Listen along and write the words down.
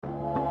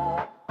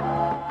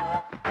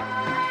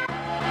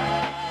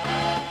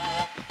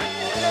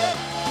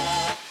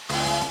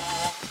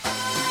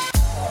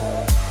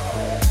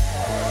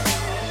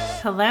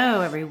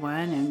Hello,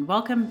 everyone, and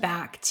welcome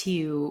back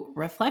to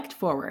Reflect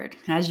Forward.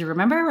 As you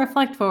remember,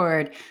 Reflect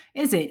Forward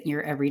isn't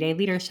your everyday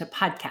leadership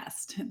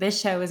podcast.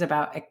 This show is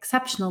about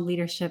exceptional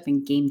leadership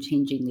and game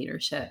changing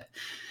leadership.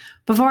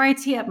 Before I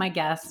tee up my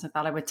guest, I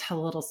thought I would tell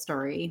a little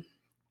story.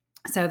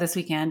 So, this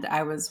weekend,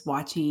 I was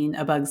watching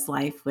A Bug's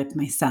Life with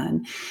my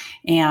son,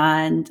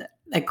 and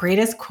the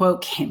greatest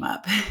quote came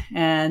up,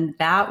 and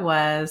that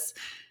was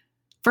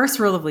first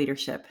rule of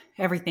leadership: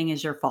 everything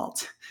is your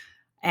fault.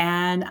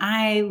 And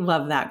I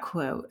love that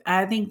quote.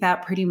 I think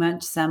that pretty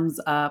much sums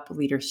up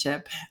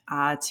leadership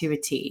to a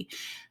T,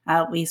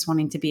 at least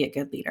wanting to be a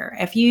good leader.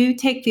 If you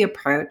take the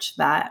approach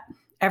that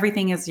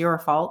everything is your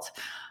fault,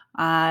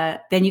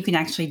 then you can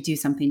actually do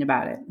something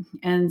about it.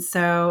 And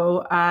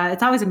so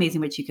it's always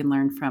amazing what you can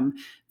learn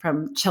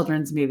from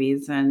children's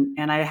movies. And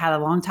I had a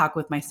long talk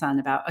with my son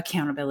about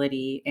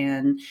accountability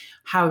and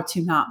how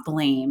to not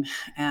blame.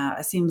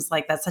 It seems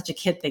like that's such a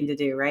kid thing to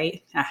do,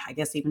 right? I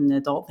guess even an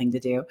adult thing to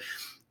do,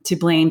 to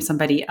blame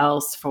somebody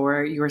else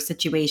for your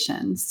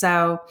situation.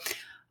 So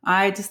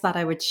I just thought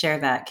I would share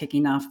that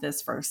kicking off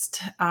this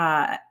first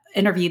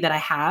interview that I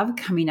have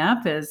coming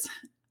up is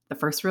the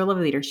first rule of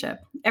leadership.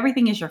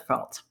 Everything is your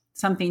fault.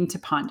 Something to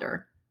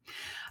ponder.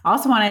 I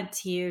also wanted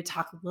to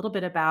talk a little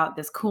bit about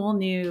this cool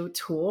new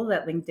tool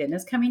that LinkedIn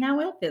is coming out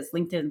with, is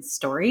LinkedIn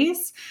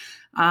Stories.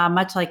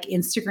 Much like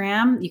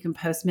Instagram, you can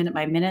post minute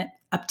by minute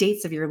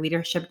updates of your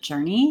leadership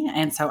journey.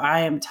 And so I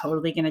am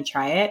totally going to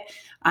try it.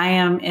 I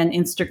am an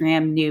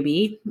Instagram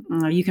newbie.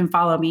 You can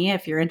follow me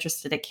if you're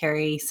interested at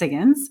Carrie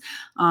Siggins.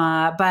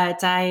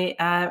 But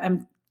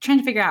I'm trying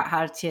to figure out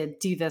how to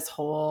do this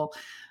whole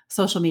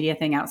social media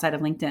thing outside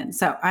of LinkedIn.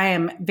 So I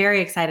am very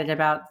excited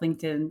about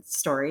LinkedIn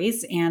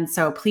Stories. And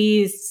so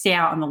please stay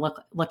out on the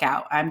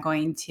lookout. I'm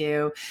going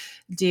to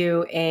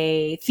do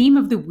a theme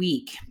of the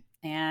week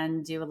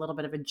and do a little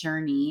bit of a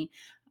journey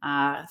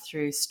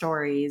through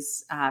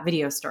stories,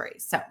 video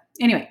stories. So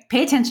anyway,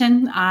 pay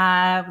attention.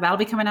 That'll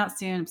be coming out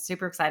soon. I'm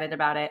super excited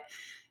about it.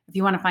 If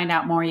you want to find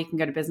out more, you can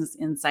go to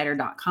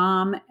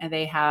businessinsider.com, and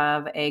they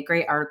have a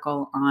great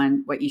article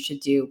on what you should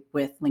do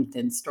with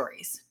LinkedIn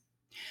Stories.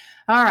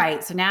 All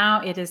right, so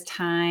now it is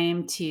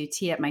time to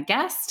tee up my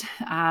guest,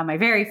 my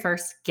very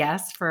first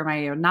guest for my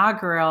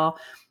inaugural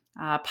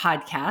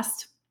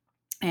podcast.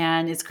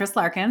 And it's Chris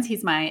Larkins.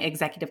 He's my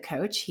executive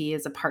coach. He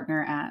is a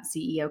partner at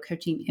CEO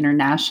Coaching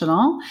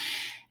International.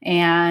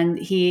 And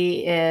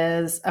he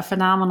is a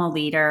phenomenal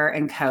leader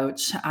and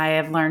coach. I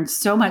have learned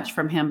so much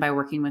from him by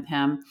working with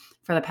him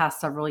for the past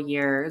several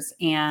years.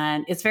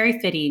 And it's very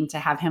fitting to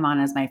have him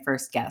on as my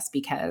first guest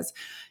because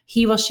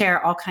he will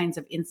share all kinds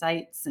of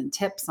insights and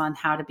tips on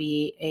how to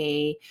be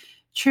a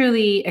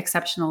truly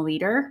exceptional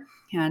leader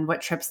and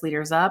what trips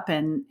leaders up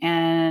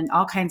and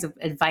all kinds of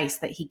advice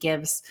that he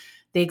gives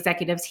the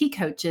executives he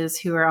coaches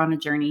who are on a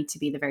journey to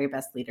be the very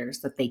best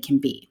leaders that they can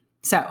be.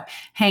 So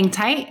hang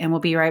tight and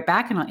we'll be right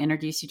back and I'll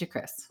introduce you to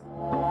Chris.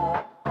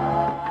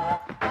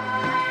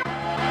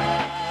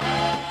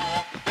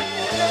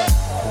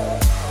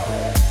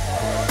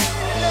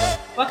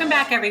 Welcome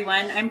back,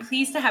 everyone. I'm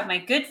pleased to have my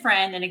good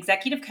friend and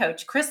executive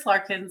coach, Chris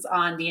Larkins,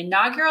 on the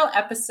inaugural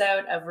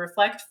episode of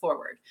Reflect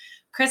Forward.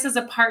 Chris is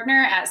a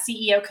partner at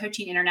CEO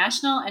Coaching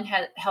International and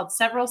has held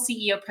several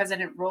CEO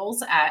president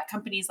roles at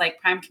companies like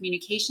Prime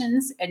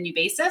Communications and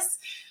Nubasis.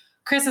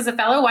 Chris is a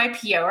fellow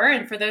YPOer,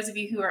 and for those of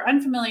you who are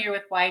unfamiliar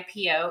with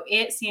YPO,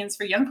 it stands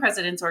for Young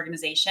Presidents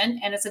Organization,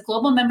 and it's a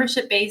global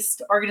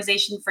membership-based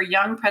organization for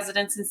young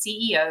presidents and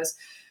CEOs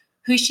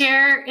who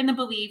share in the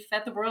belief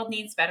that the world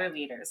needs better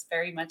leaders,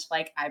 very much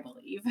like I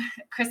believe.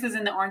 Chris is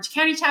in the Orange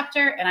County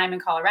chapter, and I'm in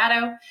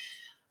Colorado.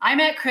 I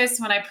met Chris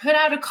when I put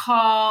out a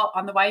call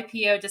on the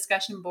YPO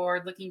discussion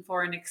board looking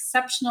for an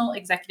exceptional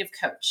executive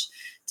coach.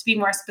 To be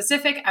more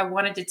specific, I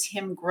wanted to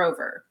Tim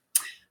Grover.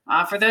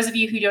 For those of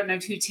you who don't know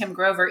who Tim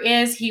Grover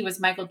is, he was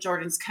Michael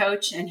Jordan's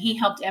coach, and he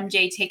helped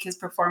MJ take his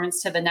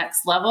performance to the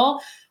next level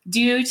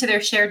due to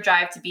their shared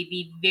drive to be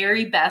the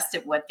very best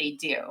at what they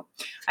do.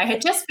 I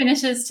had just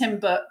finished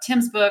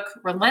Tim's book,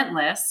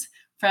 Relentless,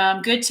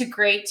 From Good to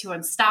Great to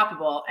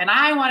Unstoppable, and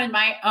I wanted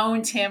my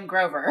own Tim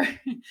Grover.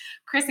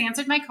 Chris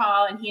answered my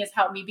call, and he has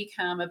helped me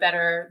become a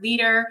better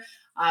leader,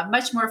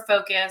 much more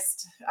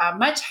focused,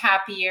 much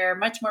happier,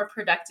 much more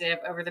productive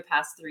over the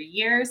past 3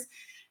 years.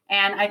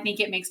 And I think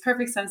it makes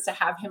perfect sense to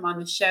have him on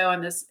the show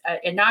on this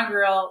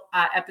inaugural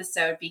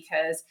episode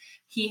because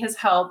he has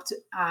helped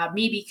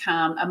me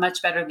become a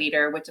much better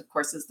leader, which of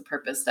course is the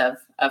purpose of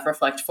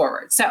Reflect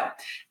Forward. So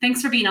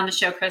thanks for being on the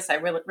show, Chris. I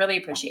really, really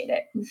appreciate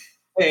it.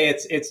 Hey,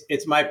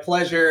 it's my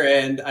pleasure.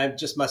 And I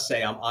just must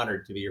say, I'm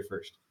honored to be your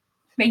first.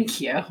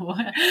 Thank you.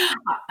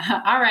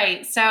 All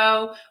right.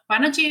 So why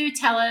don't you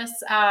tell us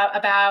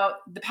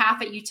about the path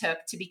that you took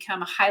to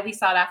become a highly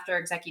sought after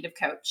executive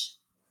coach?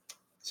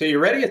 So you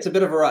ready? It's a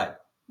bit of a ride.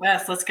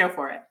 Yes, let's go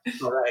for it.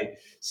 All right.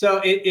 So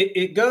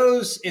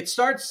it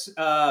starts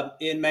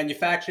in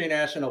manufacturing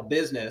national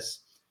business,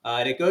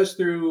 and it goes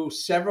through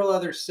several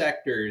other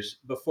sectors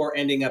before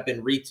ending up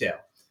in retail.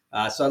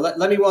 So let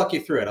me walk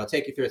you through it. I'll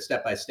take you through it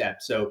step by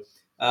step. So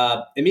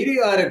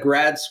immediately out of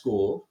grad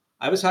school,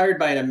 I was hired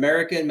by an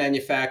American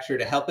manufacturer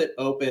to help it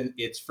open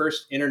its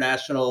first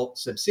international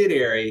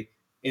subsidiary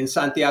in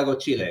Santiago,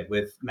 Chile,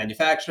 with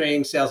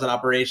manufacturing, sales and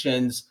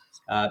operations,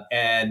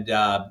 and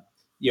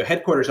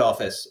headquarters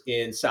office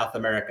in South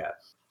America.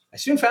 I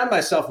soon found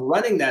myself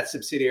running that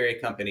subsidiary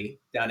company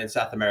down in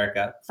South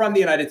America from the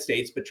United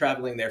States, but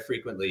traveling there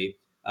frequently.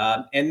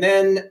 And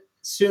then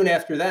soon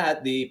after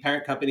that, the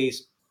parent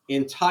company's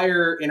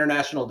entire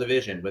international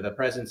division with a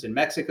presence in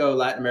Mexico,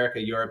 Latin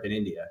America, Europe, and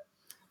India.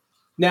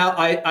 Now,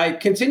 I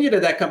continued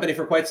at that company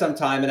for quite some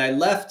time, and I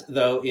left,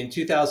 though, in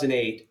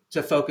 2008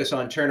 to focus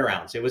on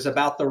turnarounds. It was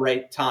about the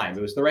right time.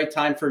 It was the right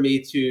time for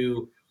me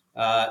to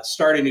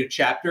start a new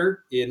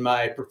chapter in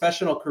my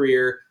professional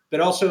career, but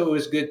also it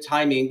was good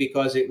timing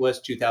because it was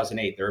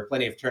 2008. There were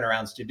plenty of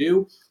turnarounds to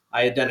do.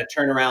 I had done a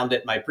turnaround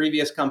at my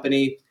previous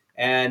company,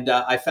 and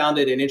I found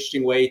it an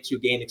interesting way to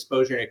gain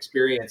exposure and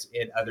experience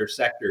in other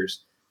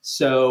sectors.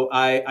 So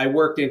I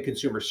worked in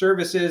consumer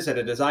services at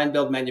a design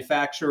build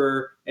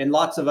manufacturer and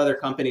lots of other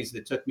companies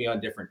that took me on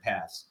different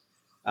paths.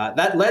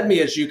 That led me,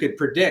 as you could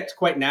predict,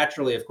 quite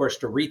naturally, of course,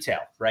 to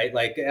retail, right?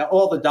 Like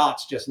all the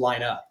dots just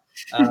line up.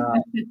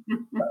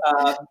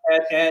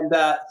 And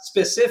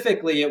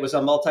specifically, it was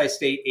a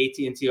multi-state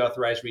AT&T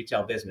authorized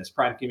retail business,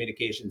 Prime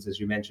Communications, as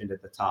you mentioned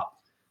at the top.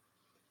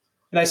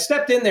 And I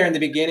stepped in there in the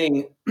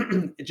beginning,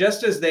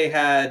 just as they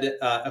had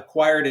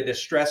acquired a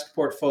distressed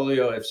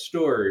portfolio of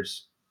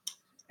stores.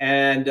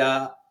 And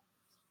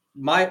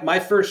my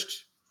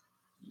first,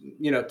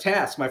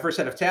 task, my first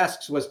set of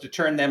tasks was to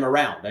turn them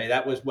around. I mean,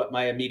 that was what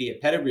my immediate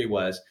pedigree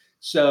was.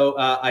 So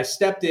I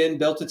stepped in,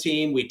 built a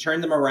team, we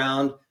turned them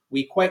around.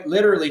 We quite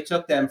literally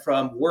took them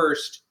from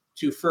worst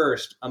to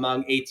first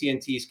among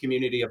AT&T's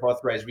community of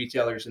authorized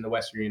retailers in the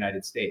Western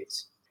United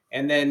States.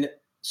 And then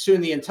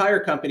soon the entire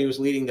company was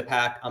leading the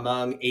pack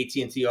among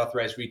AT&T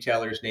authorized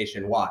retailers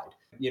nationwide.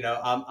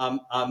 I'm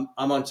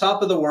on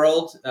top of the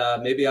world.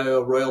 Maybe I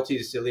owe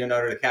royalties to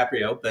Leonardo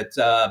DiCaprio, but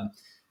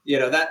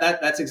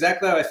that's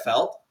exactly how I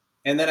felt.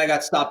 And then I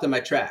got stopped in my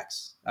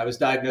tracks. I was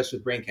diagnosed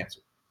with brain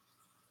cancer,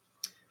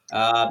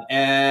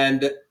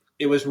 and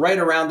it was right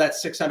around that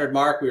 600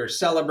 mark. We were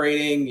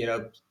celebrating.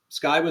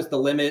 Sky was the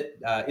limit.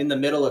 In the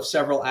middle of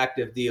several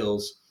active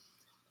deals,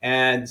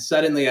 and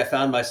suddenly I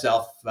found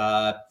myself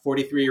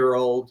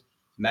 43-year-old,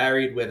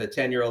 married with a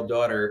 10-year-old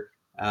daughter,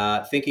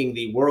 thinking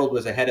the world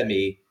was ahead of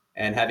me,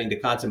 and having to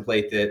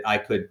contemplate that I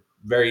could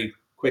very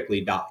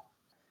quickly die.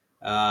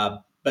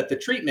 But the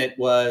treatment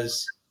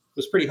was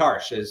pretty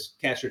harsh, as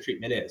cancer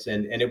treatment is.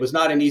 And it was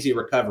not an easy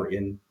recovery.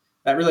 And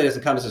that really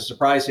doesn't come as a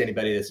surprise to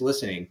anybody that's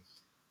listening.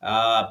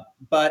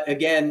 But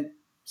again,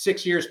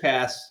 6 years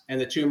passed and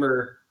the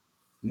tumor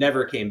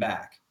never came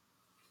back.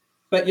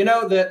 But,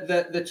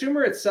 the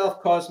tumor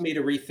itself caused me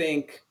to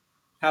rethink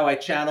how I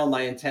channel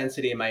my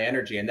intensity and my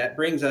energy. And that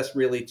brings us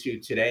really to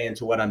today and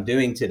to what I'm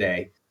doing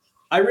today.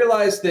 I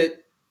realized that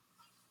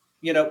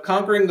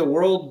conquering the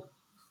world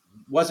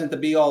wasn't the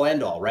be all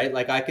end all, right?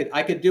 Like I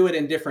could do it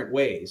in different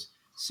ways.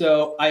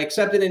 So I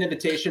accepted an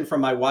invitation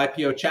from my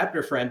YPO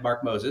chapter friend,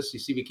 Mark Moses. You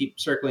see, we keep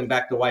circling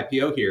back to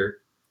YPO here,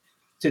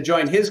 to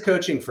join his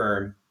coaching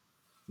firm.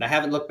 And I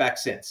haven't looked back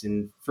since.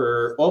 And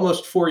for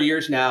almost 4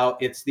 years now,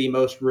 it's the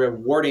most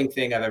rewarding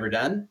thing I've ever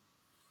done.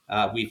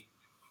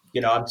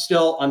 I'm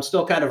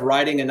still kind of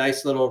riding a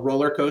nice little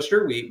roller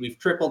coaster. We've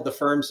tripled the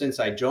firm since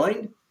I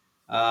joined.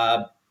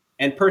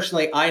 And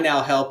personally, I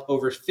now help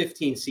over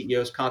 15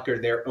 CEOs conquer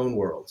their own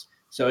worlds.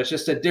 So it's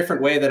just a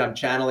different way that I'm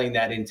channeling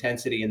that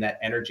intensity and that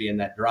energy and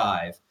that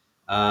drive,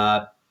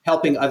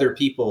 helping other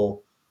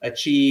people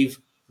achieve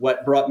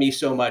what brought me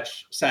so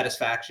much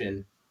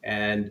satisfaction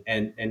and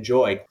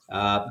joy.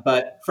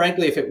 But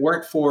frankly, if it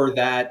weren't for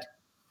that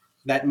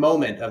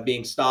moment of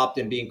being stopped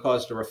and being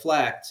caused to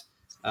reflect,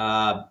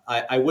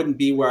 I wouldn't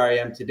be where I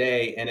am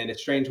today. And in a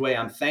strange way,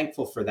 I'm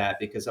thankful for that,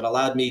 because it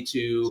allowed me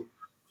to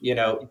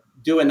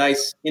do a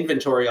nice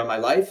inventory on my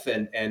life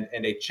and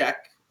a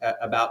check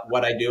about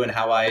what I do and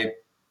how I,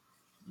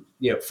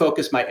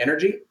 focus my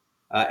energy.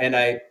 And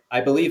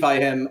I believe I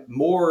am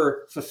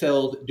more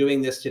fulfilled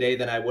doing this today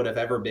than I would have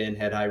ever been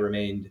had I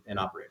remained an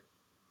operator.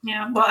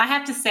 Yeah, well, I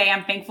have to say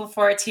I'm thankful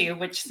for it too,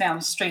 which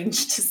sounds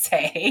strange to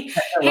say.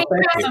 Well, Hey,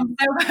 Chris, I'm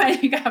so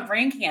glad you got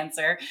brain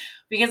cancer,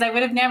 because I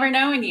would have never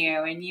known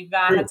you, and you've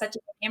had such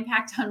an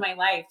impact on my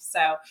life.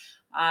 So,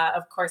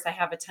 of course, I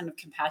have a ton of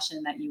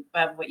compassion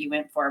of what you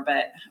went for,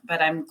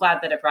 but I'm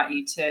glad that it brought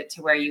you to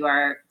where you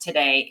are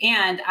today.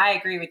 And I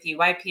agree with you.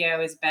 YPO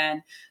has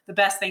been the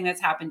best thing that's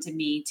happened to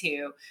me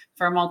too,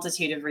 for a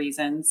multitude of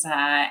reasons.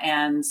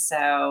 And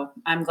so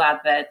I'm glad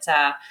that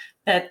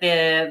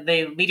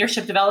the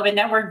Leadership Development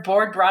Network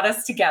board brought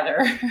us together.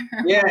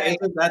 Yeah,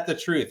 isn't that the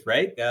truth,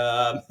 right?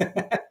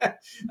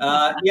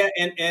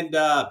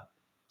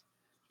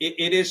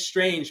 It is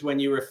strange when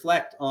you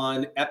reflect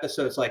on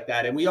episodes like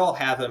that, and we all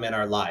have them in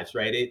our lives,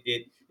 right?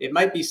 It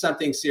might be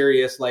something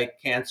serious like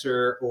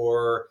cancer,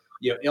 or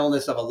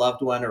illness of a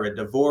loved one, or a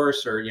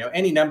divorce, or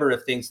any number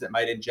of things that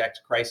might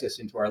inject crisis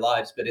into our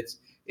lives. But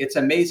it's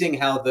amazing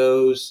how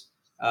those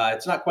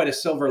it's not quite a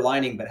silver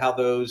lining, but how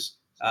those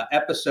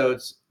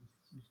episodes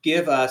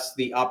give us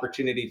the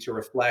opportunity to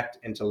reflect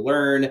and to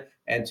learn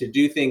and to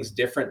do things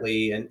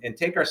differently and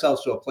take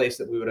ourselves to a place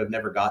that we would have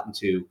never gotten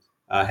to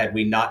had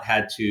we not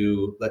had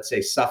to, let's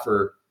say,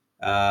 suffer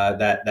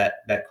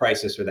that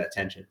crisis or that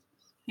tension.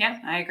 Yeah,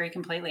 I agree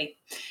completely.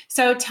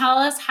 So tell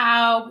us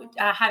how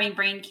having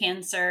brain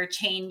cancer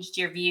changed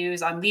your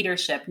views on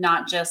leadership,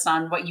 not just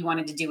on what you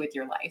wanted to do with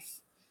your life.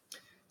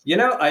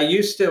 I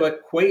used to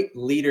equate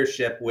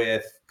leadership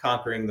with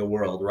conquering the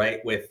world, right?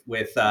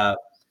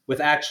 With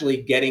actually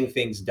getting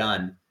things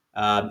done,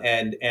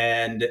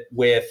 and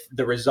with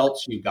the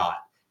results you got,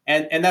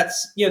 and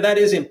that's that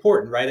is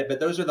important, right? But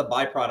those are the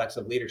byproducts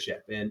of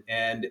leadership, and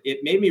it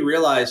made me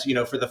realize,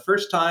 for the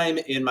first time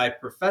in my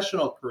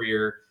professional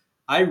career,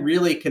 I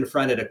really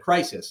confronted a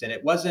crisis, and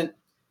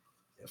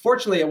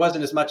fortunately, it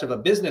wasn't as much of a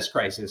business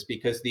crisis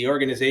because the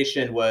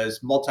organization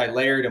was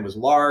multi-layered and was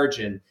large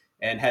and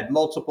had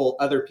multiple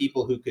other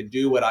people who could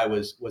do what I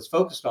was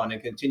focused on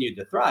and continued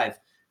to thrive.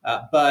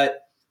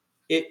 But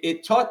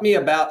it taught me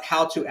about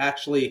how to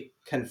actually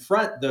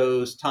confront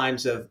those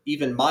times of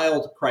even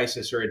mild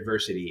crisis or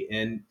adversity.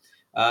 And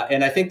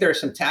I think there are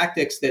some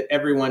tactics that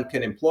everyone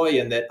can employ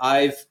and that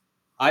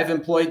I've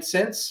employed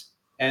since,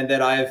 and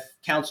that I've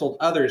counseled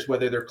others,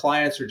 whether they're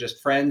clients or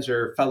just friends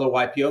or fellow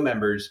YPO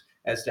members,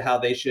 as to how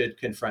they should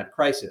confront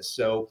crisis.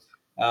 So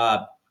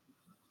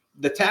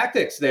the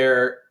tactics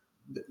there,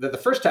 the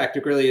first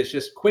tactic really is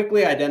just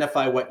quickly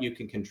identify what you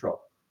can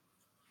control.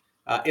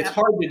 It's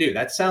hard to do.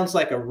 That sounds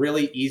like a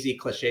really easy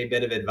cliche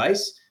bit of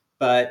advice,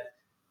 but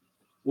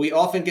we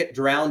often get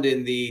drowned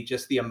in the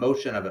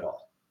emotion of it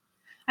all.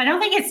 I don't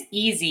think it's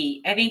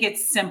easy. I think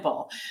it's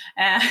simple.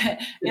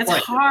 It's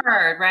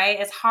hard, right?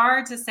 It's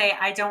hard to say,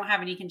 I don't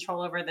have any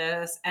control over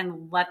this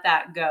and let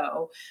that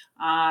go.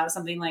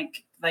 Something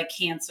like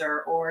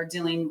cancer or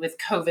dealing with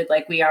COVID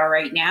like we are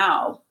right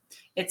now.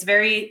 It's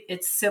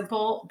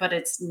simple, but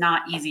it's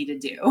not easy to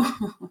do.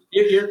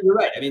 You're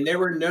right. I mean, there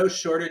were no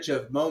shortage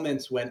of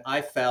moments when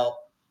I felt,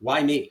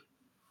 why me?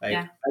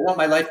 I want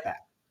my life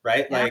back,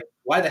 right? Yeah. Like,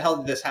 why the hell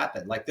did this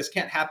happen? Like, this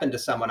can't happen to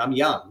someone. I'm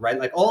young, right?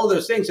 Like all of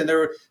those things. And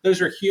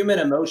those are human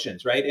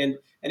emotions, right? And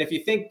if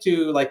you think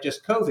to like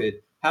just COVID,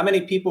 how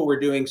many people were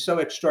doing so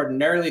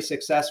extraordinarily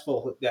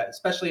successful,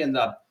 especially in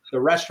the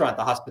restaurant,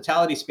 the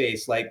hospitality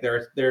space, like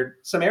there are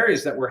some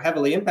areas that were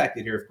heavily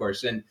impacted here, of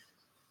course, and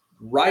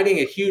riding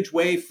a huge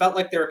wave, felt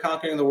like they were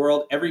conquering the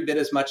world every bit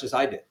as much as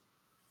I did,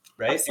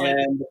 right?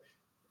 Absolutely. And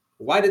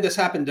why did this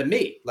happen to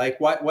me? Like,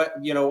 why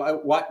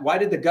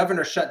did the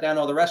governor shut down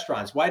all the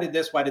restaurants? Why did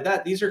this? Why did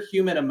that? These are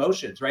human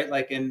emotions, right?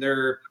 Like, and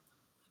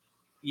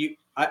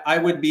I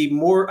would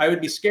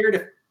be scared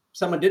if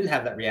someone didn't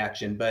have that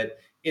reaction, but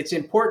it's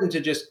important to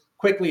just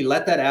quickly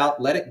let that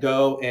out, let it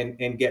go,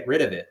 and get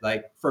rid of it.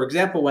 Like, for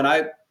example, when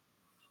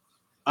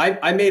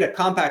I made a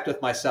compact with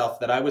myself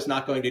that I was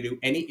not going to do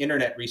any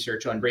internet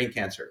research on brain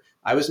cancer.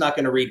 I was not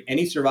going to read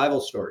any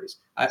survival stories,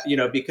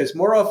 because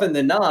more often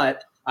than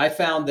not, I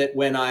found that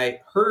when I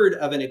heard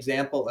of an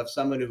example of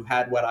someone who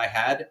had what I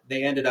had,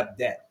 they ended up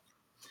dead.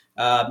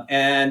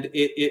 And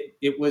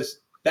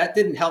that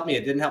didn't help me.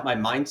 It didn't help my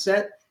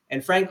mindset.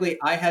 And frankly,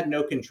 I had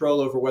no control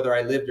over whether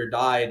I lived or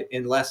died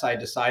unless I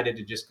decided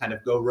to just kind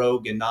of go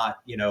rogue and not,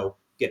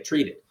 get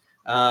treated.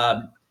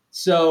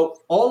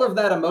 So all of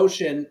that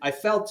emotion, I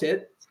felt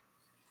it.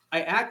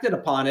 I acted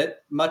upon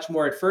it much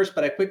more at first,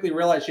 but I quickly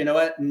realized, you know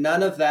what?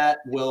 None of that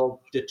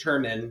will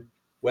determine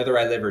whether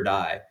I live or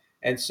die.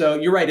 And so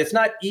you're right. It's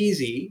not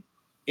easy.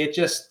 It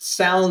just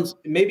sounds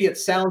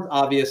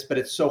obvious, but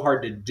it's so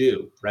hard to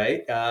do,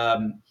 right?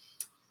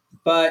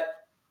 But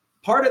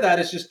part of that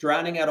is just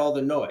drowning out all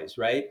the noise,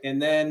 right?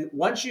 And then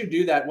once you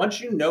do that, once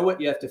you know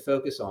what you have to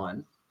focus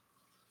on,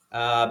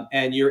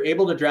 and you're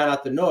able to drown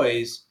out the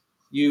noise,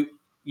 you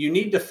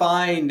need to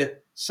find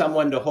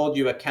someone to hold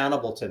you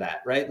accountable to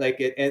that, right?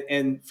 Like,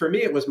 and for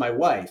me, it was my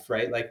wife,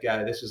 right? Like,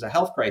 this was a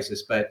health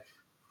crisis, but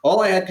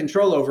all I had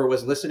control over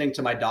was listening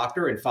to my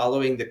doctor and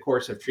following the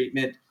course of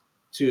treatment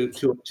to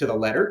the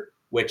letter,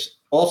 which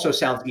also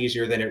sounds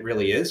easier than it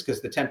really is, because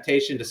the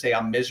temptation to say,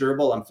 I'm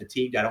miserable, I'm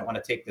fatigued, I don't want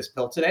to take this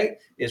pill today,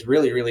 is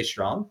really, really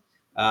strong.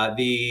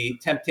 The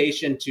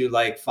temptation to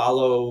like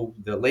follow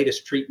the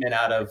latest treatment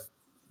out of,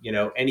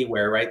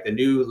 anywhere, right? The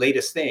new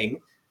latest thing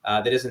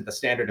that isn't the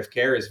standard of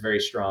care is very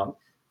strong,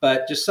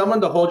 but just someone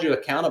to hold you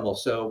accountable.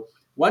 So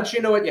once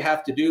you know what you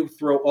have to do,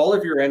 throw all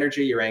of your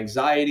energy, your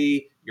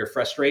anxiety, your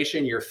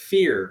frustration, your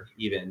fear,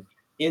 even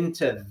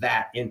into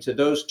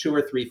those 2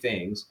 or 3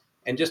 things,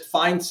 and just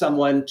find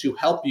someone to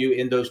help you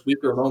in those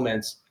weaker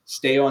moments,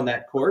 stay on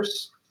that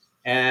course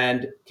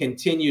and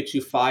continue to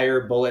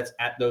fire bullets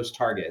at those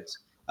targets.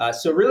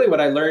 So really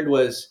what I learned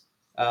was,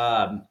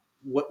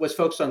 what was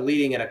focused on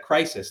leading in a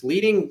crisis.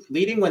 Leading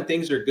when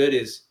things are good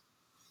is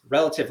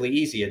relatively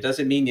easy. It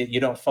doesn't mean that you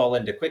don't fall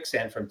into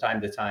quicksand from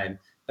time to time,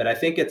 but I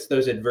think it's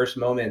those adverse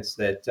moments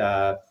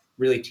that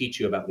really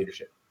teach you about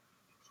leadership.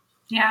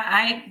 Yeah,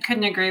 I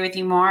couldn't agree with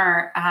you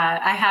more.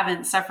 I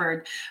haven't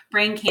suffered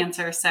brain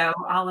cancer, so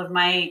all of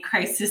my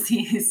crises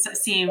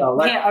seem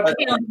pale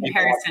in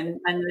comparison,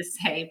 I'm going to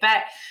say.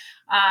 But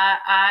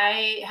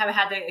I have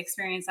had to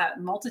experience that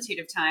a multitude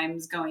of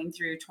times going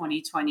through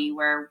 2020,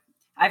 where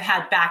I've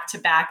had back to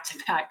back to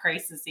back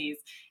crises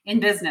in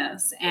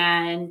business,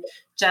 and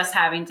just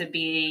having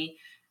to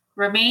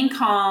remain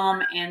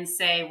calm and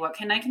say, what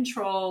can I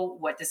control?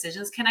 What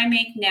decisions can I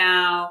make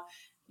now?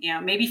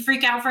 Maybe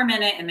freak out for a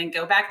minute and then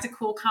go back to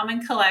cool, calm,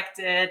 and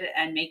collected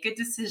and make good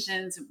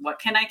decisions. What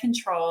can I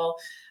control?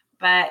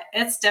 But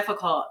it's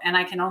difficult. And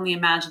I can only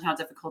imagine how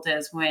difficult it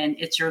is when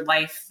it's your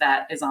life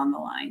that is on the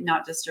line,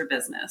 not just your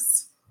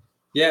business.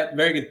 Yeah,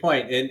 very good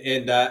point.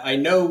 And I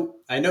know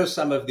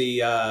some of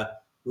the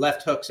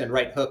left hooks and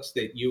right hooks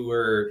that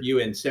you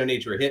and Stone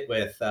Age were hit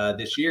with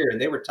this year,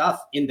 and they were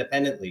tough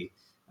independently.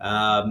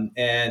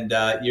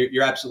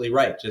 You're absolutely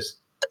right. Just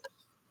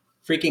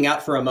freaking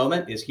out for a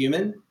moment is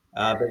human,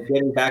 but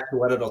getting back to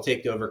what it'll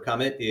take to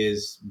overcome it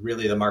is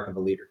really the mark of a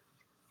leader.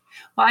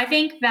 Well, I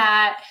think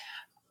that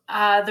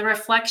the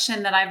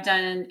reflection that I've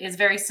done is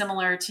very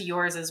similar to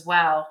yours as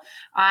well.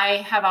 I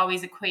have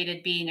always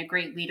equated being a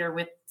great leader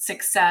with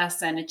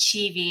success and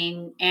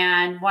achieving.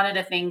 And one of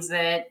the things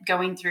that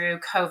going through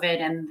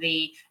COVID and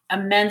the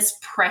immense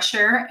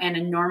pressure and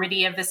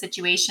enormity of the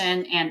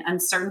situation and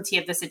uncertainty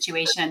of the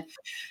situation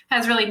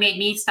has really made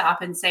me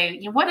stop and say,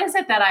 what is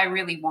it that I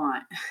really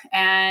want?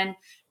 And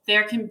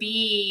there can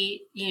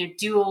be,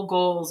 dual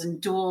goals and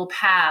dual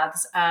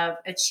paths of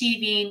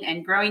achieving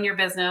and growing your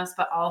business,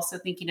 but also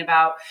thinking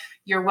about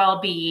your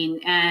well-being.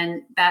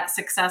 And that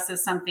success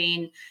is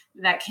something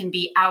that can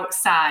be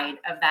outside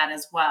of that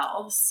as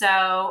well.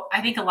 So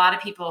I think a lot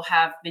of people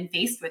have been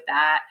faced with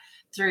that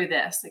through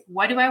this. Like,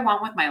 what do I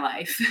want with my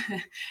life?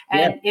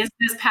 And is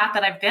this path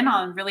that I've been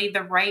on really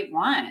the right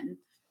one?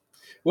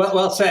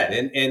 Well said.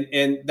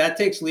 And that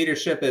takes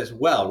leadership as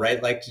well,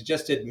 right? Like to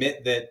just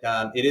admit that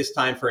it is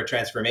time for a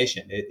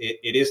transformation.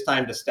 It is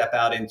time to step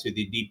out into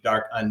the deep,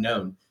 dark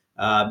unknown.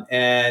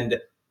 That's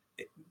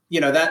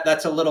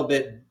a little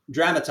bit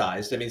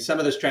dramatized. I mean, some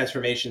of those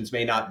transformations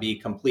may not be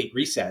complete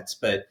resets,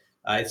 but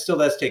it still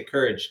does take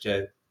courage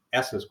to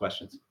ask those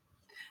questions.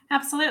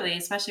 Absolutely,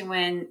 especially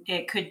when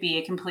it could be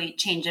a complete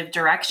change of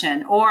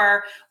direction,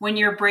 or when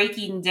you're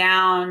breaking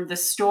down the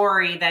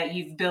story that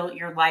you've built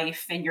your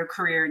life and your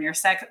career and your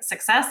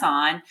success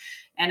on,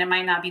 and it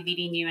might not be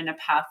leading you in a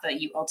path that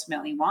you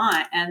ultimately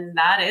want. And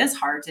that is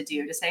hard to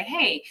do, to say,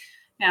 hey,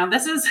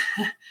 this is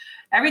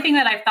everything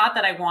that I thought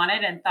that I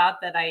wanted and thought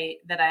that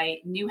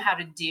I knew how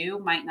to do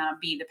might not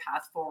be the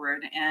path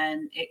forward.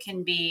 And it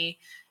can be,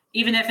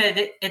 even if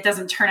it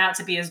doesn't turn out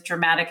to be as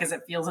dramatic as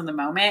it feels in the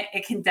moment,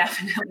 it can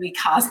definitely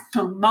cause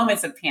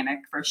moments of panic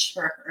for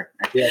sure.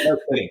 Yeah, no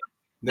kidding.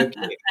 No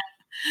kidding.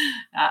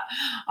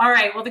 All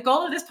right. Well, the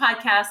goal of this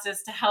podcast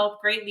is to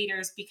help great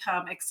leaders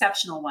become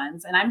exceptional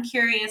ones. And I'm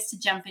curious to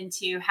jump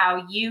into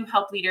how you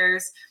help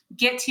leaders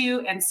get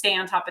to and stay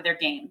on top of their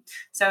game.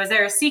 So is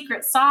there a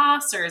secret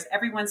sauce, or is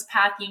everyone's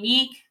path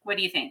unique? What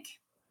do you think?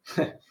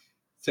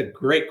 It's a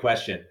great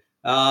question.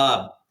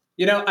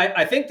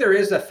 I think there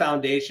is a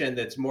foundation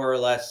that's more or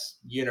less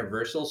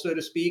universal, so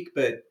to speak,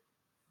 but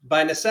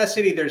by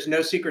necessity, there's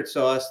no secret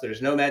sauce.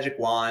 There's no magic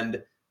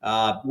wand.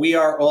 We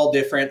are all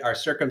different. Our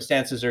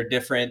circumstances are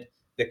different.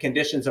 The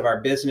conditions of our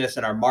business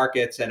and our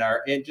markets and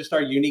just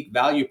our unique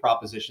value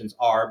propositions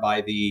are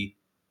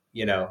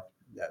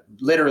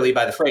literally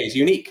by the phrase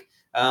unique.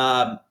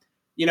 Although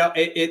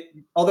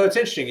it's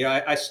interesting,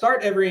 I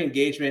start every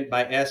engagement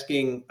by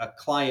asking a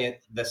client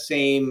the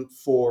same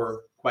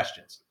 4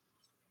 questions.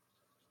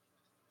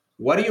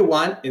 What do you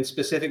want in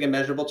specific and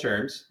measurable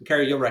terms?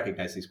 Carrie, you'll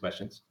recognize these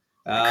questions.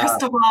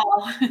 Crystal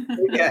ball.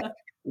 Yeah.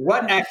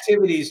 What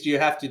activities do you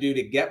have to do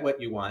to get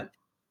what you want?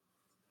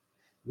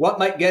 What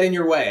might get in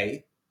your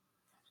way?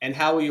 And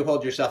how will you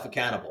hold yourself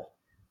accountable?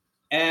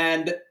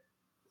 And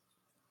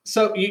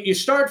so you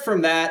start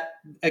from that.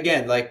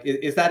 Again, like,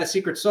 is that a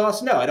secret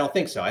sauce? No, I don't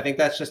think so. I think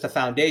that's just a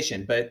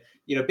foundation. But,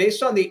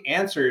 based on the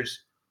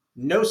answers,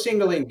 no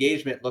single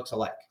engagement looks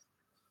alike.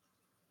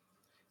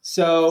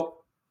 So,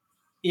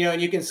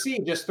 and you can see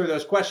just through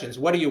those questions,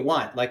 what do you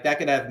want? Like that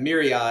could have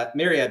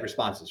myriad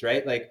responses,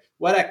 right? Like,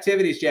 what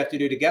activities do you have to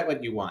do to get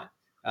what you want?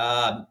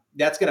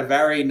 That's going to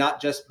vary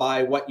not just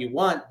by what you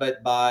want,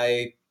 but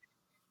by,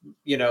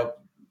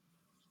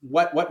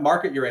 what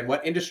market you're in,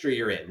 what industry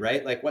you're in,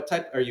 right? Like, what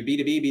type, are you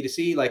B2B,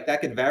 B2C? Like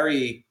that could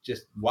vary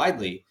just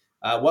widely.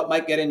 What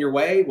might get in your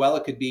way? Well,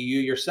 it could be you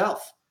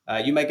yourself.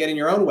 You might get in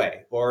your own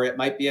way, or it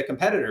might be a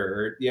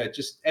competitor, or,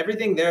 just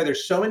everything there.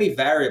 There's so many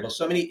variables,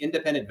 so many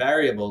independent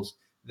variables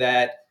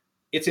that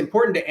it's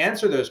important to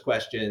answer those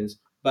questions,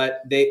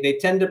 but they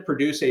tend to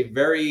produce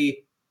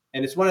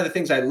and it's one of the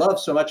things I love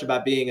so much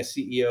about being a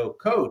CEO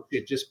coach.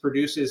 It just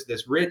produces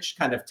this rich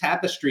kind of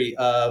tapestry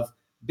of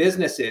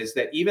businesses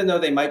that, even though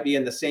they might be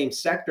in the same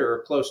sector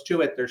or close to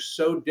it, they're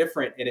so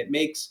different, and it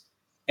makes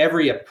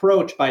every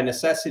approach by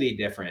necessity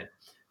different.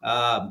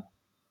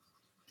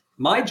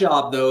 My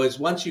job, though, is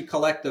once you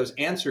collect those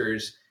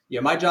answers,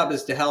 my job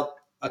is to help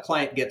a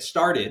client get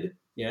started,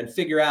 and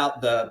figure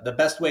out the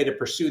best way to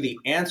pursue the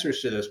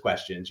answers to those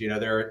questions.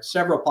 There are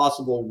several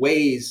possible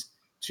ways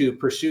to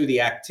pursue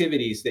the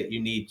activities that you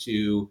need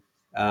to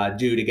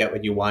do to get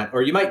what you want.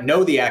 Or you might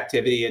know the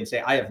activity and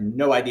say, I have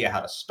no idea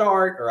how to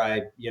start,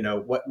 or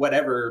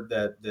whatever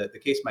the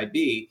case might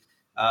be.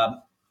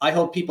 I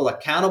hold people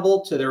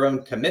accountable to their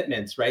own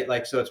commitments, right?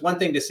 Like, so it's one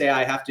thing to say,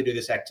 I have to do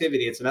this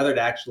activity. It's another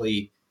to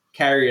actually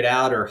carry it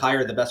out, or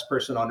hire the best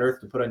person on earth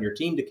to put on your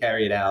team to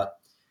carry it out.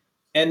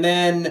 And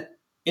then,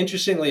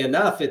 interestingly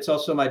enough, it's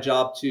also my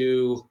job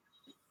to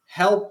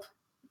help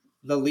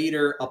the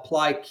leader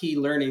apply key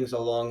learnings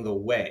along the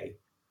way.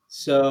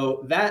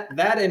 So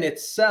that in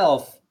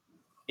itself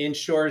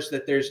ensures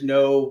that there's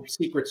no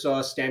secret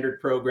sauce standard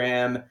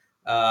program,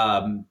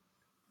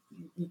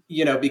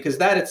 because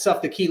that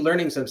itself, the key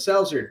learnings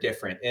themselves are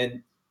different.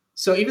 And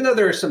so even though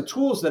there are some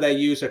tools that I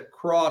use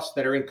across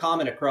that are in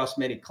common across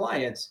many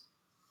clients,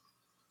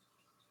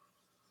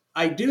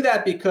 I do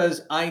that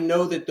because I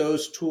know that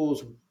those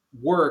tools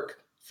work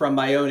from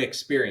my own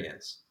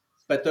experience.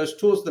 But those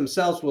tools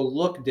themselves will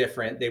look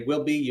different. They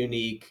will be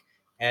unique.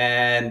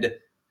 And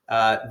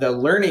the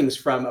learnings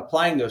from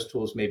applying those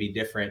tools may be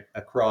different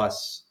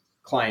across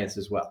clients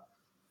as well.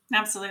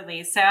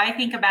 Absolutely. So I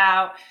think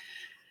about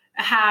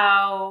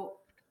how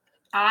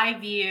I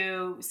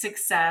view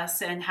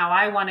success and how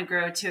I want to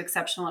grow to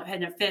exceptional,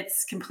 and it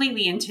fits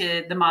completely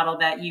into the model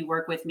that you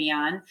work with me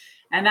on.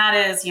 And that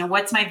is,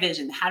 what's my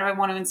vision? How do I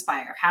want to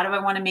inspire? How do I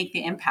want to make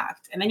the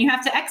impact? And then you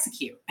have to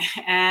execute.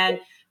 And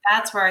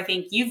that's where I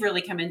think you've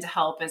really come in to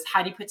help, is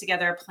how do you put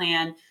together a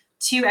plan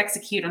to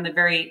execute on the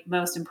very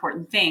most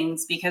important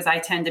things, because I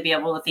tend to be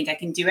able to think I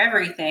can do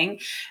everything.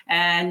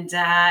 And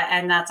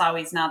that's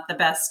always not the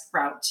best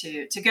route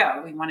to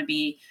go. We want to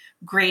be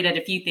great at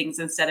a few things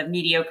instead of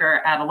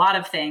mediocre at a lot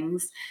of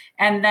things.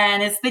 And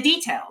then it's the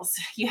details.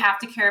 You have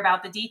to care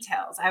about the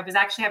details. I was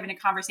actually having a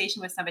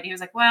conversation with somebody who was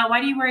like, well, why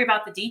do you worry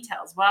about the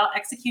details? Well,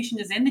 execution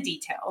is in the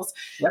details.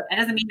 Yep. It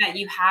doesn't mean that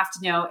you have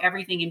to know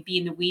everything and be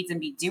in the weeds and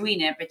be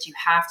doing it, but you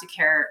have to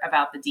care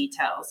about the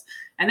details.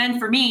 And then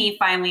for me,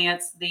 finally,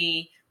 it's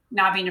the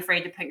not being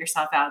afraid to put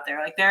yourself out there.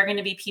 Like, there are going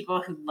to be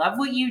people who love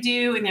what you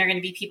do, and there are going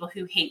to be people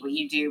who hate what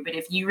you do. But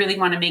if you really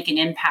want to make an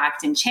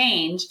impact and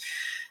change,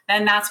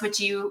 then that's what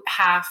you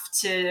have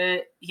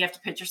to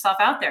put yourself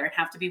out there and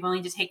have to be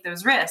willing to take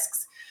those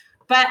risks.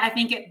 But I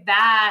think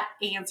that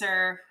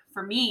answer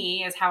for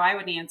me is how I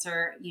would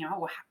answer,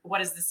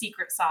 what is the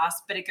secret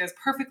sauce? But it goes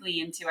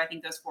perfectly into, I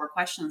think, those 4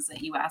 questions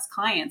that you ask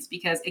clients,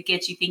 because it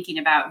gets you thinking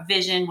about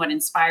vision, what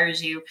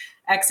inspires you,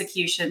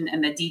 execution,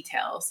 and the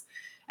details.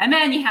 And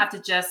then you have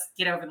to just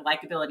get over the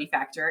likability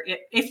factor,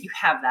 if you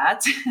have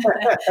that,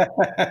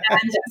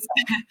 and just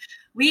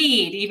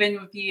lead,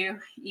 even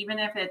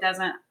if it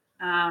doesn't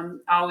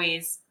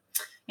always,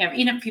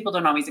 even if people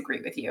don't always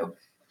agree with you.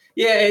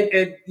 Yeah,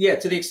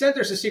 and to the extent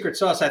there's a secret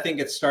sauce, I think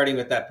it's starting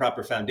with that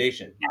proper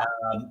foundation.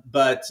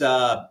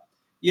 Yeah.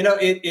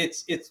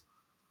 It's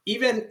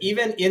even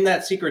in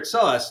that secret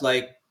sauce,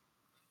 like,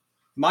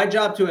 my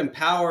job to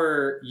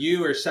empower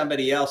you or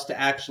somebody else to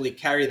actually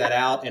carry that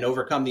out and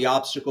overcome the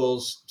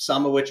obstacles,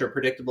 some of which are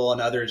predictable and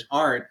others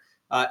aren't.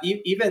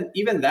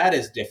 Even that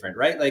is different,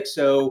 right? Like,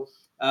 so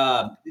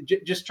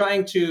just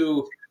trying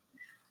to,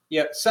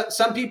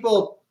 some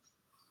people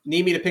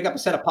need me to pick up a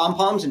set of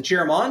pom-poms and cheer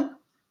them on.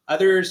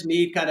 Others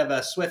need kind of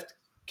a swift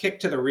kick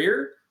to the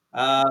rear.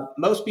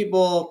 Most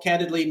people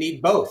candidly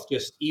need both,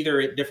 just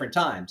either at different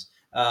times.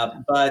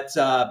 But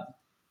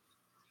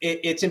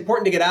it's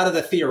important to get out of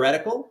the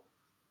theoretical,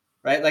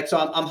 right? Like, so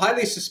I'm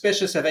highly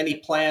suspicious of any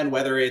plan,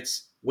 whether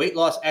it's weight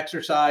loss,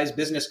 exercise,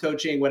 business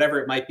coaching, whatever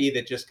it might be,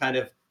 that just kind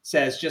of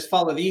says, just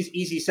follow these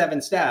easy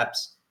 7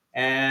 steps,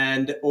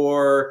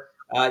 or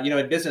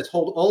in business,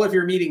 hold all of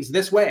your meetings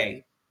this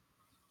way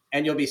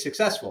and you'll be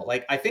successful.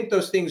 Like, I think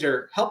those things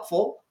are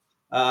helpful,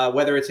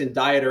 whether it's in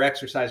diet or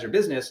exercise or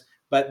business,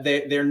 but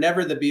they're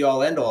never the be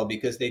all end all,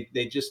 because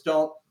they just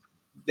don't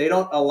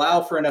allow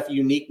for enough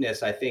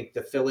uniqueness, I think,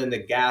 to fill in the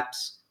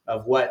gaps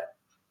of what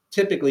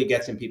typically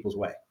gets in people's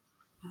way.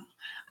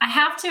 I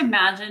have to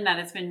imagine that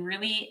it's been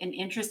really an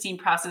interesting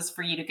process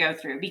for you to go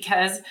through,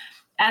 because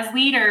as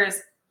leaders,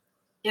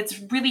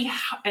 it's really,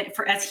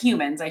 as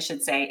humans, I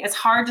should say, it's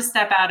hard to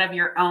step out of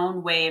your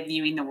own way of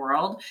viewing the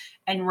world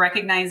and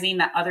recognizing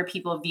that other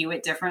people view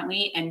it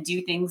differently and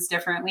do things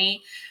differently.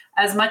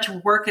 As much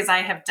work as I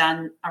have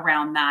done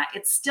around that,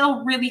 it's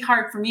still really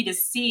hard for me to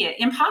see it,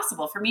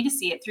 impossible for me to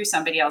see it through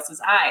somebody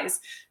else's eyes.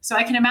 So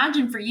I can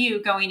imagine for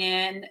you going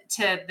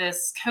into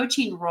this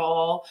coaching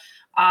role,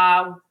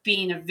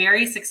 being a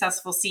very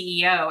successful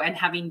CEO and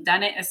having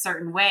done it a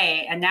certain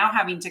way, and now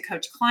having to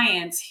coach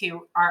clients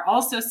who are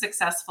also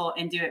successful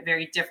and do it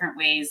very different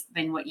ways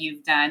than what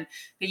you've done,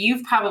 that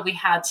you've probably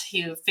had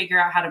to figure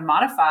out how to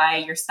modify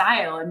your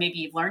style, and maybe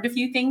you've learned a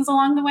few things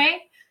along the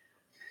way.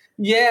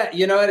 Yeah,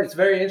 it's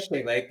very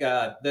interesting. Like,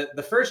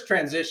 the first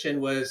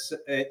transition was,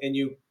 and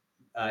you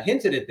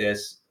hinted at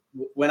this,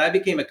 when I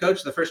became a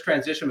coach, the first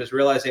transition was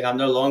realizing I'm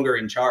no longer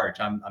in charge.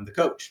 I'm the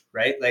coach,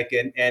 right? Like,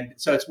 and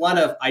so it's one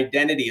of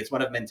identity, it's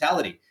one of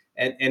mentality,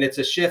 and it's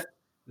a shift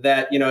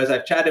that, as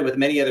I've chatted with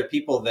many other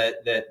people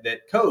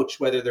that coach,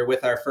 whether they're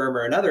with our firm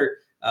or another,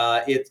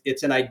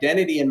 it's an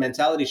identity and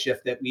mentality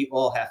shift that we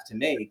all have to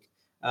make.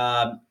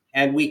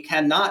 And we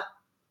cannot,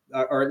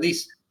 or at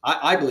least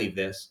I believe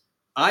this,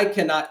 I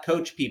cannot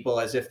coach people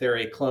as if they're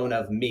a clone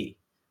of me.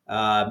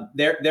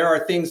 There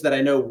are things that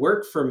I know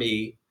work for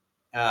me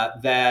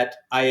that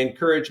I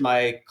encourage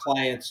my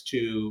clients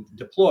to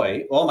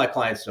deploy, all my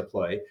clients to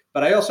deploy,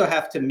 but I also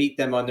have to meet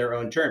them on their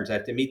own terms. I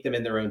have to meet them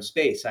in their own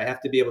space. I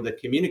have to be able to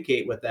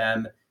communicate with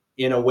them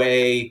in a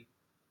way,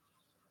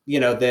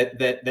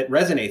 that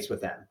resonates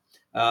with them.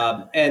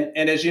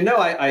 And as you know,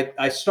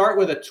 I start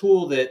with a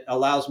tool that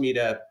allows me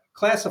to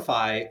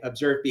classify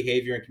observed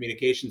behavior and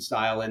communication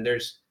style. And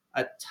there's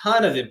a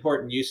ton of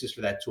important uses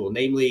for that tool,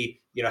 namely,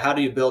 how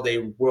do you build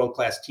a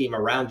world-class team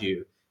around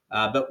you?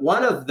 But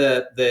one of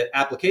the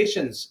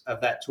applications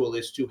of that tool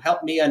is to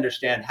help me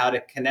understand how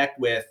to connect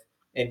with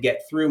and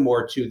get through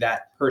more to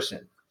that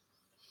person.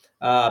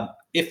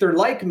 If they're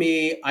like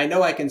me, I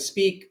know I can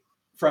speak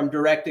from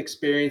direct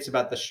experience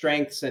about the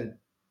strengths and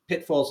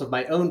pitfalls of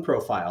my own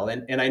profile.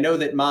 And I know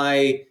that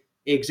my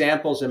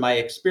examples and my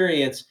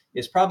experience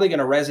is probably going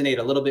to resonate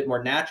a little bit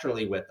more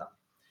naturally with them.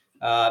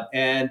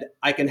 And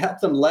I can help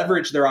them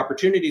leverage their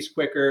opportunities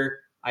quicker.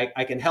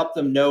 I can help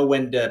them know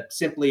when to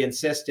simply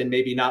insist and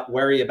maybe not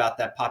worry about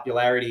that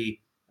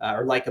popularity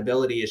or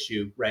likability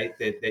issue, right,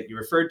 that you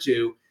referred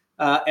to.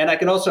 And I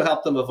can also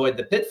help them avoid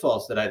the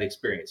pitfalls that I've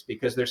experienced,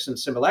 because there's some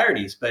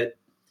similarities. But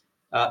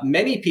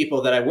many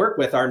people that I work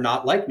with are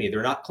not like me.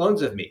 They're not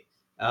clones of me.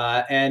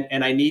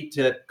 And I need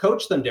to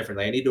coach them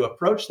differently. I need to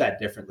approach that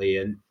differently.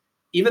 And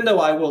even though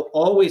I will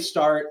always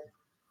start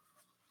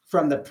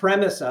from the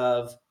premise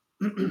of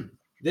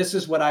this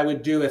is what I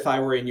would do if I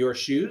were in your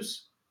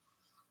shoes,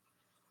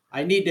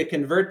 I need to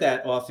convert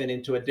that often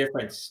into a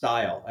different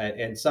style.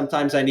 And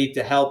sometimes I need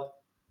to help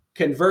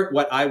convert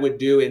what I would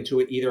do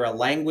into either a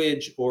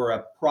language or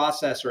a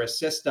process or a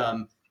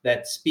system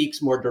that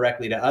speaks more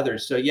directly to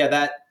others. So yeah,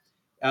 that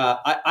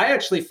I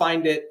actually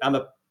find it, I'm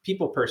a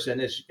people person,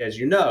 as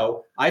you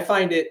know, I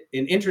find it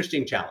an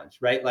interesting challenge,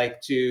 right?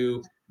 Like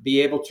to be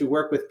able to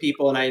work with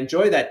people, and I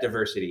enjoy that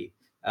diversity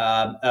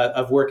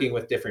of working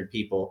with different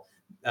people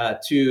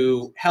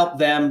to help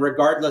them,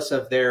 regardless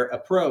of their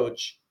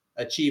approach,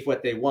 achieve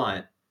what they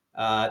want.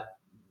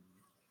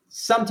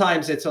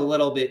 Sometimes it's a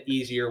little bit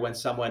easier when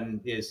someone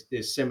is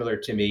similar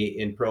to me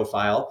in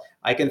profile.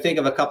 I can think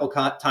of a couple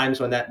times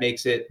when that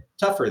makes it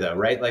tougher, though,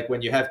 right? Like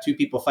when you have two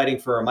people fighting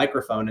for a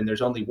microphone and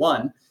there's only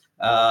one.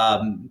 I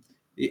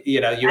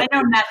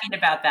know nothing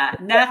about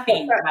that.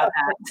 Nothing about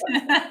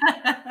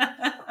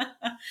that.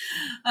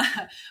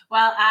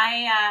 Well,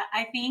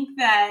 I think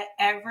that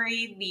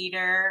every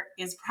leader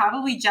is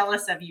probably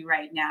jealous of you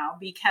right now,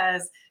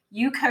 because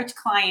you coach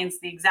clients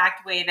the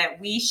exact way that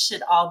we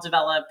should all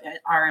develop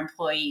our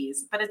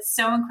employees. But it's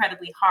so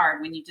incredibly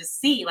hard when you just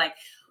see, like,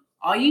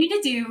 all you need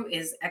to do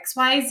is X,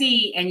 Y,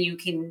 Z, and you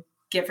can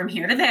get from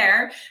here to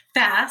there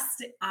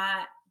fast.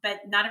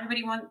 But not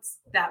everybody wants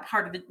that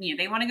part of it.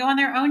 They want to go on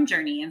their own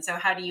journey. And so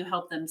how do you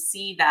help them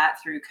see that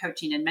through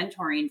coaching and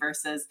mentoring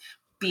versus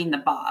being the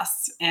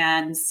boss?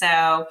 And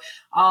so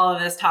all of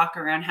this talk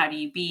around how do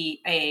you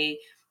be a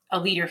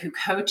leader who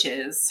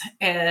coaches,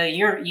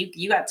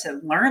 you got to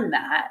learn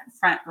that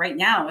right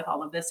now with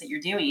all of this that you're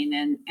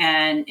doing.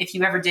 And if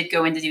you ever did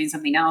go into doing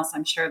something else,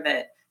 I'm sure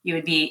that you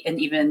would be an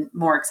even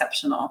more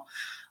exceptional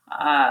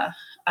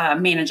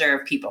manager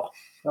of people.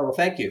 Oh, well,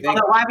 thank you.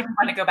 Although, why would you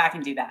want to go back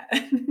and do that?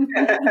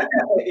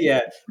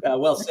 Yeah,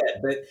 well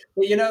said. But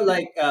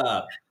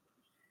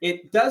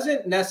it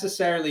doesn't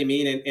necessarily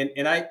mean,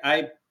 and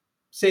I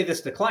say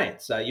this to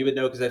clients, you would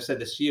know because I've said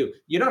this to you,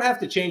 you don't have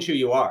to change who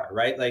you are,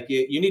 right? Like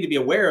you need to be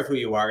aware of who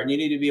you are, and you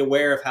need to be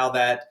aware of how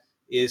that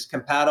is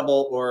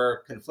compatible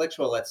or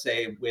conflictual, let's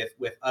say,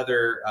 with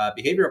other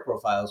behavioral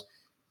profiles.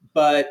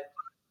 But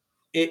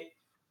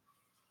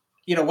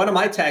one of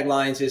my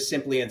taglines is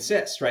simply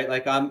insist, right?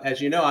 Like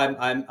as you know,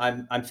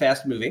 I'm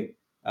fast moving.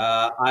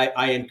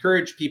 I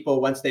encourage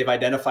people, once they've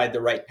identified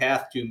the right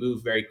path, to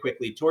move very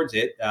quickly towards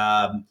it.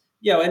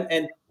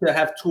 And to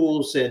have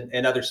tools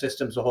and other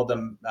systems to hold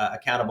them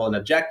accountable and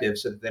objective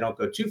so that they don't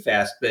go too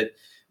fast. But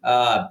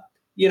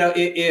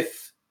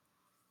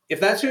if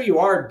that's who you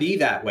are, be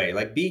that way,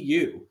 like be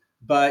you.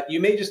 But you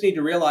may just need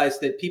to realize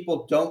that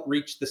people don't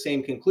reach the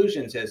same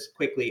conclusions as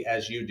quickly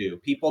as you do.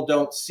 People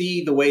don't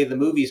see the way the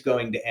movie's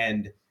going to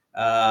end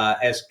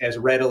as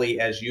readily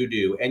as you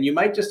do. And you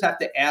might just have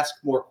to ask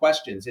more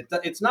questions.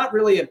 It's not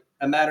really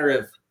a matter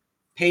of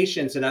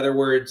patience. In other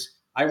words,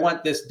 I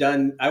want this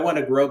done. I want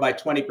to grow by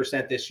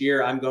 20% this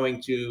year. I'm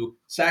going to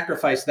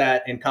sacrifice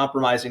that and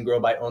compromise and grow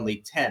by only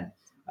 10.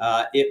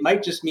 It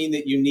might just mean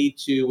that you need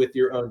to, with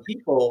your own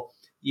people,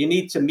 you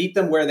need to meet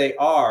them where they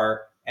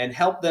are and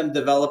help them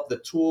develop the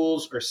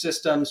tools or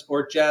systems,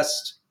 or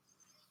just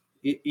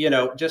an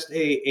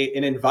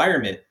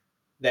environment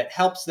that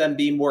helps them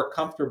be more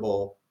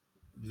comfortable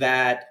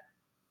that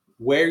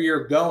where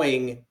you're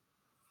going,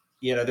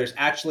 there's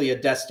actually a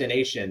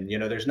destination.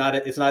 It's not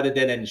a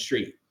dead end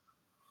street.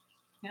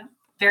 Yeah.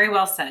 Very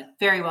well said.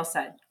 Very well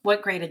said.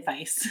 What great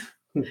advice.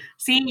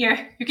 See, you're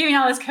giving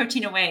all this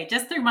coaching away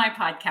just through my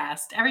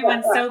podcast.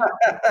 Everyone's so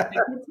good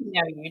to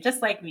know you,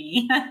 just like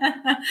me.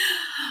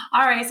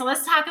 All right, so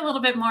let's talk a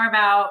little bit more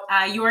about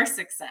your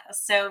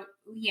success. So,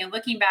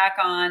 looking back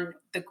on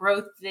the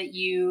growth that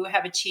you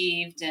have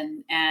achieved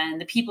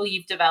and the people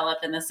you've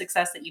developed and the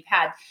success that you've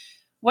had,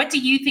 what do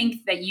you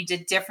think that you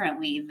did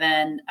differently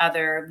than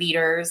other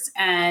leaders?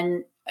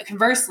 And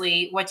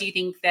conversely, what do you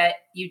think that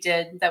you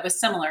did that was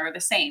similar or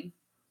the same?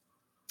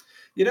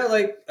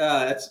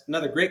 That's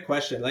another great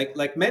question.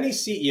 Like many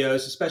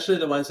CEOs, especially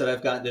the ones that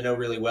I've gotten to know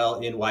really well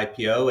in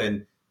YPO,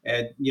 and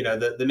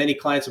the many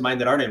clients of mine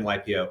that aren't in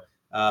YPO,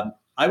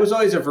 I was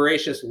always a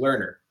voracious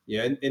learner.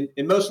 In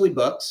mostly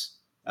books,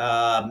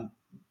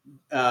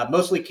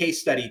 mostly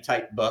case study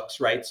type books,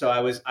 right? So I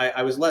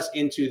was less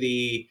into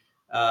the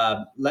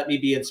let me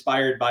be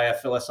inspired by a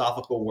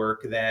philosophical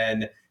work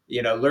than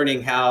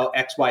learning how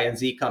X, Y, and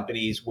Z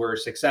companies were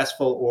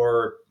successful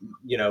or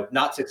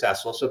not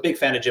successful. So big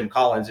fan of Jim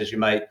Collins, as you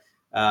might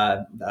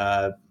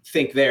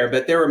think there.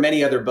 But there were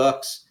many other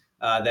books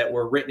that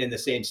were written in the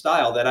same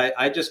style that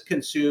I just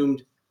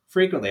consumed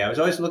frequently. I was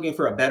always looking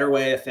for a better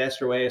way, a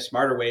faster way, a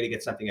smarter way to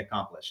get something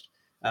accomplished.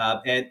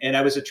 And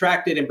I was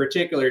attracted in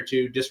particular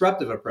to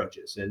disruptive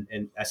approaches,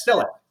 and I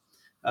still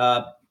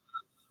am.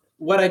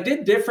 What I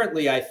did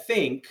differently, I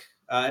think,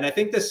 and I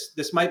think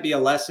this might be a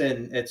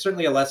lesson. It's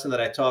certainly a lesson that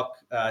I talk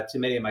to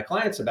many of my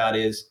clients about.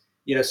 Is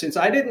since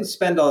I didn't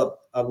spend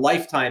a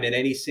lifetime in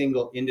any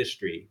single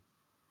industry,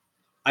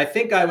 I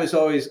think I was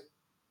always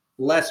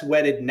less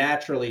wedded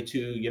naturally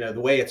to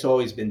the way it's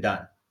always been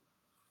done,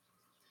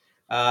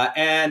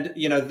 and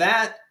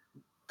that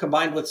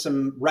combined with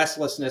some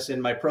restlessness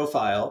in my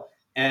profile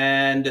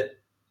and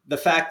the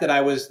fact that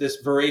I was this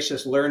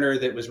voracious learner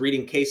that was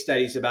reading case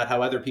studies about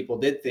how other people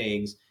did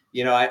things.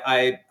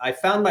 I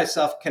found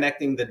myself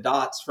connecting the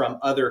dots from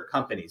other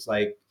companies.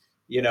 Like,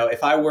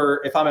 if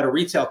I'm at a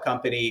retail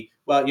company,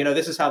 well,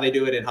 this is how they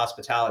do it in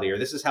hospitality, or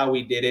this is how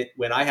we did it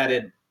when I had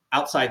an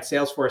outside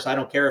sales force. I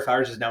don't care if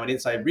ours is now an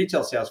inside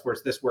retail sales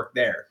force. This worked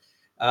there.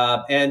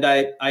 And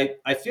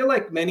I feel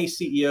like many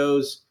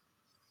CEOs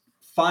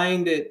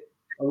find it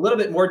a little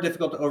bit more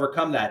difficult to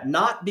overcome that,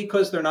 not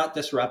because they're not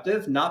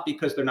disruptive, not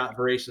because they're not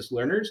voracious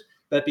learners,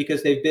 but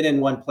because they've been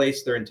in one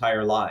place their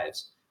entire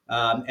lives.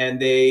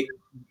 And they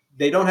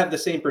don't have the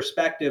same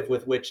perspective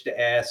with which to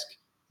ask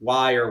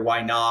why or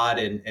why not,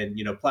 and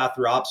plow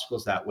through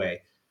obstacles that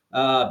way.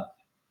 So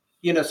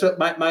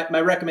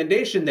my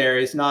recommendation there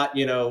is not,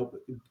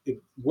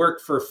 work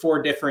for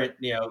 4 different,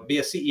 be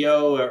a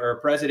CEO or a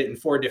president in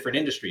 4 different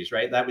industries,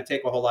 right? That would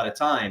take a whole lot of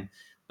time.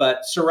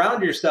 But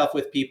surround yourself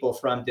with people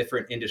from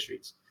different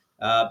industries.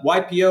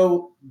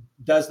 YPO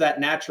does that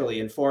naturally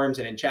in forums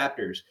and in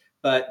chapters,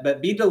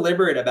 but be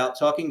deliberate about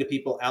talking to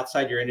people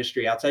outside your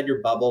industry, outside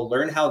your bubble.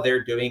 Learn how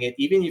they're doing it,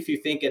 even if you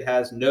think it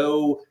has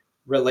no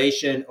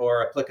relation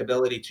or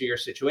applicability to your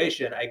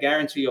situation. I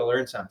guarantee you'll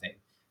learn something.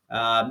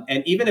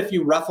 And even if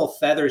you ruffle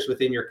feathers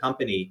within your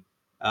company,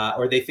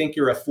 or they think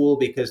you're a fool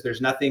because there's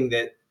nothing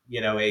that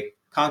a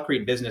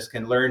concrete business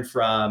can learn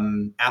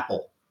from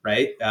Apple,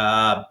 right?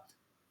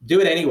 Do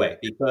it anyway,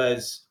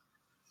 because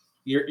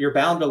you're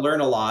bound to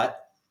learn a lot,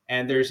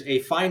 and there's a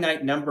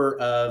finite number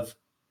of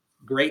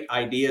great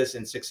ideas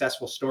and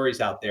successful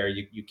stories out there.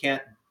 You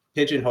can't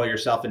pigeonhole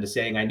yourself into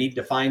saying, I need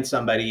to find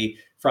somebody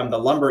from the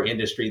lumber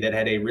industry that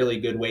had a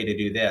really good way to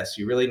do this.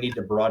 You really need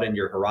to broaden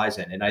your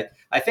horizon. And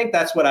I think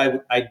that's what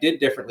I did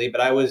differently, but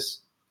I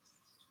was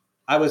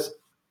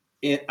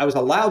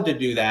allowed to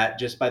do that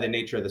just by the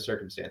nature of the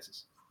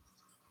circumstances.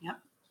 Yep.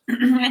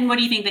 And what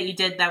do you think that you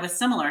did that was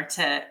similar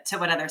to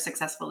what other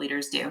successful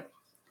leaders do?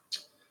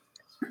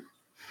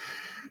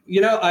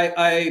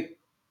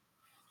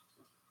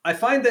 I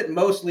find that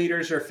most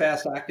leaders are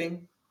fast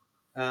acting,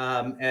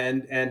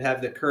 and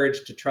have the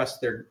courage to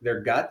trust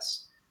their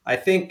guts. I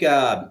think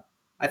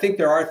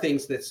there are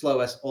things that slow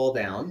us all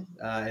down,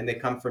 and they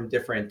come from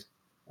different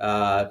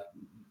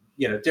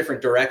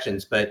different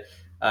directions. But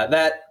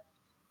that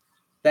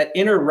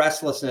inner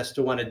restlessness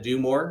to want to do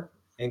more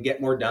and get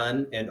more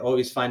done and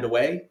always find a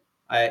way,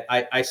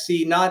 I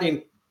see not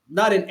in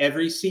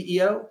every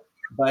CEO,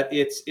 but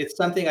it's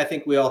something I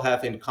think we all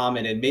have in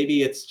common. And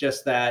maybe it's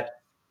just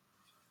that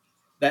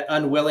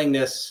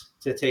unwillingness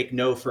to take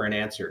no for an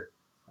answer.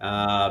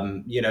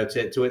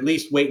 To at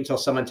least wait until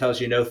someone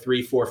tells you no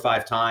 3, 4,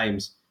 5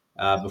 times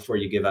before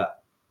you give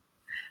up.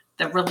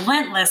 The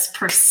relentless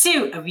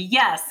pursuit of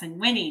yes and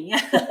winning.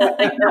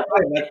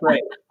 That's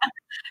right.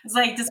 It's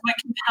like just what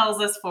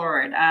compels us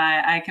forward.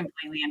 I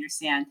completely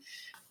understand.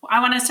 I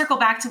want to circle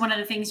back to one of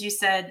the things you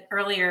said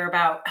earlier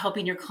about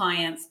helping your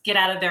clients get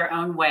out of their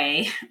own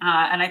way.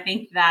 And I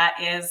think that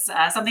is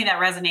something that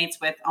resonates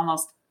with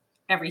almost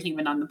every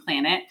human on the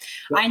planet.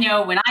 Yep. I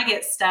know when I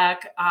get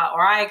stuck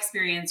or I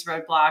experience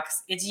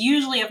roadblocks, it's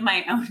usually of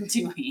my own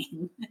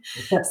doing.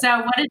 So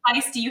what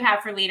advice do you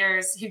have for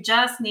leaders who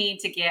just need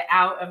to get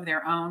out of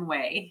their own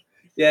way?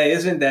 Yeah,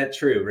 isn't that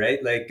true,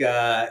 right? Like,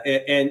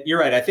 and you're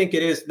right. I think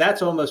it is.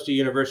 That's almost a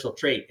universal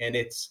trait. And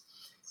it's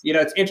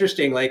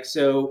interesting. Like,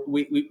 so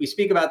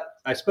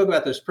I spoke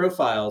about those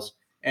profiles.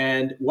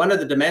 And one of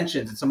the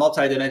dimensions, it's a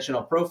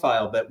multidimensional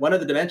profile, but one of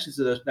the dimensions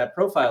of that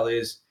profile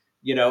is,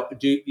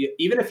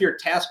 even if you're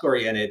task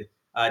oriented,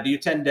 do you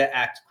tend to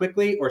act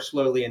quickly or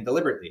slowly and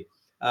deliberately?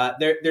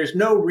 There's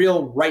no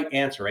real right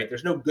answer, right?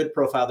 There's no good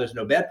profile, there's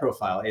no bad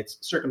profile. It's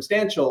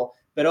circumstantial,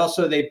 but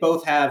also they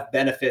both have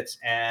benefits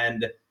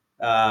and,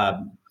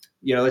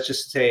 let's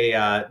just say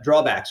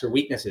drawbacks or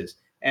weaknesses.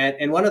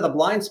 And one of the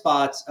blind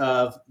spots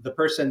of the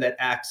person that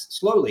acts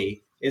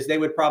slowly is they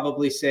would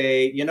probably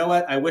say, you know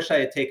what, I wish I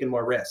had taken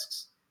more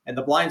risks. And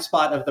the blind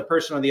spot of the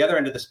person on the other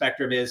end of the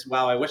spectrum is,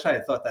 wow, I wish I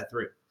had thought that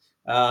through.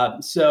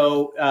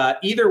 So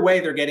either way,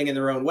 they're getting in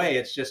their own way.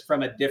 It's just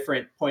from a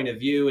different point of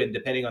view and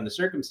depending on the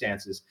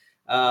circumstances.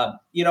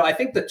 I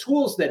think the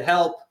tools that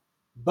help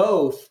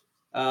both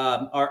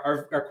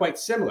are quite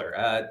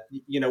similar.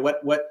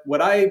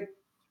 What I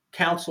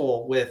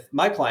counsel with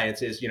my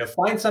clients is,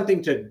 find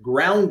something to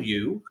ground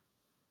you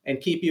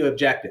and keep you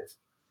objective.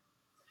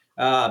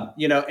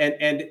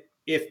 And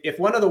if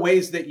one of the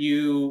ways that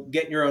you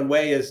get in your own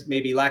way is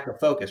maybe lack of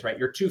focus, right?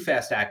 You're too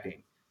fast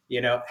acting.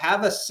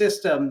 Have a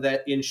system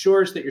that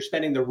ensures that you're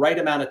spending the right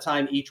amount of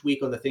time each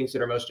week on the things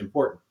that are most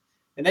important.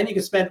 And then you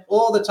can spend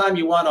all the time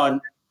you want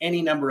on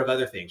any number of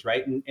other things,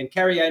 right? And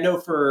Carrie, I know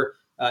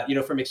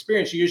from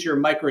experience, you use your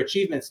micro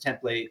achievements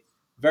template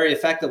very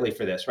effectively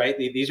for this, right?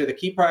 These are the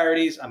key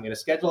priorities. I'm going to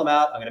schedule them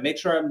out. I'm going to make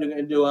sure I'm going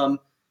to do them.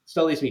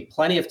 Still leaves me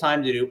plenty of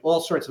time to do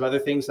all sorts of other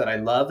things that I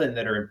love and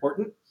that are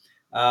important.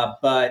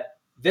 But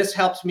this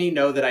helps me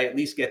know that I at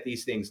least get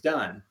these things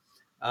done.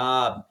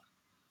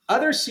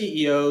 Other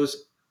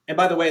CEOs, and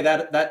by the way,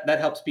 that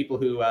helps people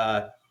who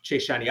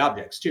chase shiny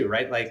objects too,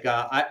 right? Like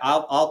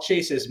I'll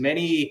chase as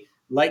many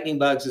lightning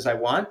bugs as I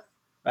want,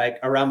 like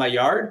around my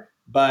yard,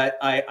 but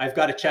I've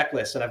got a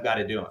checklist and I've got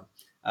to do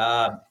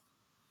them.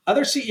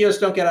 Other CEOs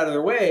don't get out of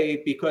their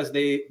way because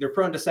they're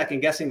prone to second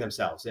guessing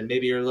themselves, and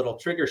maybe you're a little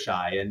trigger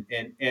shy.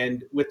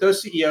 And with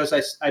those CEOs,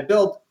 I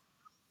build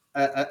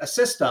a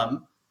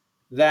system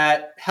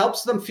that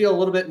helps them feel a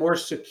little bit more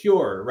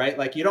secure, right?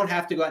 Like you don't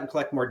have to go out and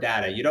collect more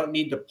data. You don't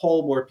need to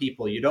poll more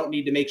people. You don't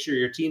need to make sure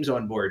your team's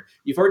on board.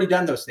 You've already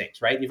done those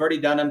things, right? You've already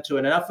done them to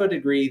enough of a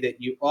degree that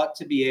you ought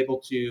to be able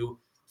to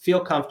feel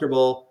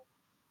comfortable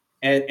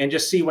and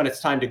just see when it's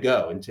time to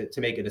go and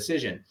to make a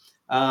decision.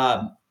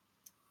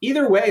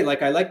 Either way,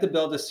 like I like to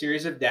build a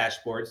series of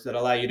dashboards that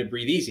allow you to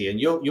breathe easy. And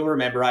you'll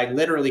remember I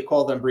literally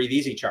call them breathe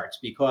easy charts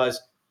because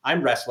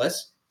I'm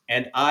restless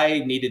and I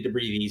needed to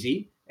breathe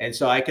easy. And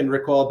so I can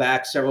recall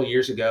back several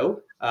years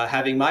ago,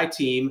 having my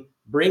team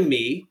bring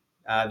me,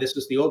 this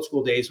was the old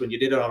school days when you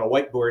did it on a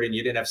whiteboard and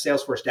you didn't have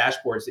Salesforce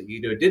dashboards that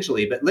you could do it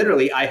digitally, but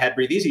literally I had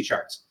breathe easy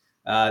charts.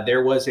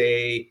 There was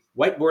a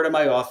whiteboard in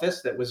my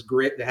office that was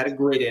grid, that had a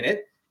grid in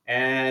it.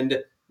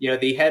 And,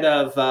 the head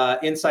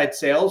of inside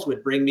sales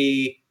would bring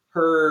me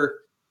her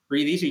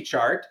breathe easy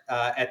chart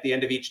at the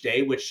end of each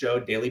day, which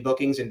showed daily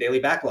bookings and daily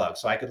backlog.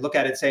 So I could look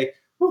at it and say,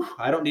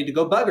 I don't need to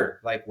go bugger.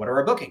 Like, what are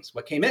our bookings?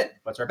 What came in?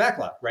 What's our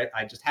backlog, right?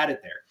 I just had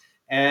it there.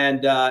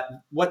 And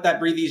what that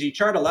breathe easy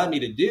chart allowed me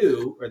to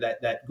do, or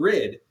that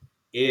grid,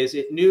 is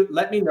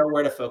let me know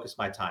where to focus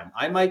my time.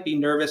 I might be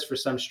nervous for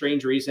some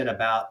strange reason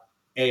about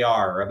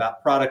AR or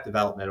about product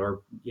development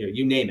or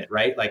you name it,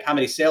 right? Like how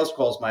many sales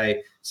calls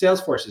my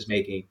Salesforce is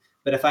making.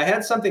 But if I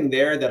had something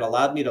there that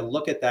allowed me to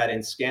look at that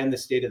and scan the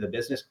state of the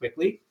business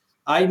quickly,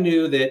 I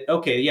knew that,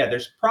 okay, yeah,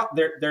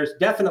 there's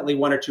definitely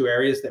one or two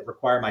areas that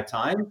require my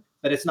time,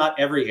 but it's not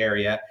every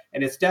area.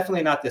 And it's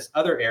definitely not this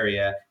other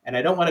area. And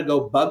I don't want to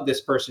go bug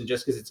this person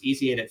just because it's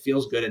easy and it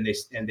feels good and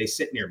they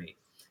sit near me.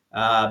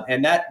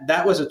 And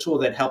that was a tool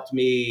that helped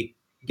me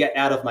get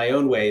out of my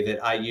own way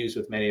that I use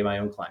with many of my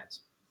own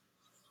clients.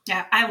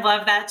 Yeah, I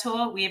love that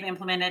tool. We've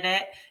implemented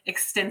it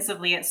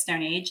extensively at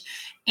StoneAge,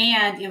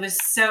 and it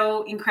was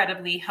so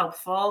incredibly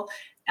helpful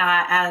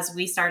as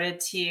we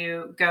started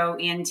to go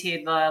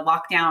into the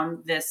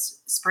lockdown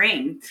this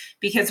spring,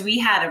 because we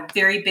had a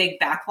very big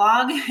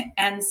backlog.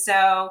 And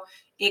so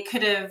we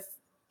could have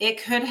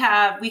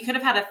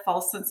had a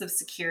false sense of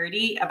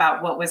security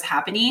about what was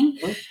happening.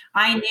 Mm-hmm.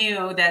 I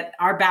knew that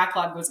our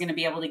backlog was going to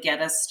be able to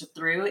get us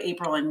through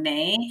April and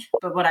May.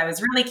 But what I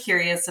was really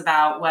curious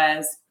about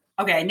was,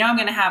 okay, I know I'm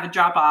going to have a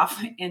drop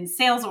off in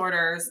sales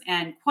orders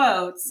and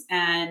quotes,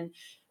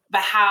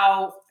 but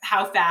how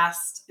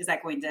fast is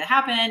that going to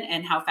happen,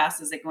 and how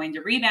fast is it going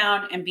to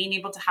rebound? And being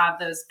able to have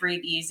those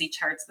breathe easy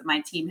charts that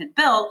my team had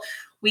built,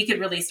 we could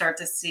really start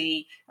to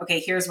see, okay,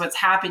 here's what's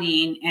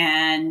happening,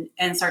 and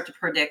start to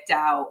predict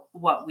out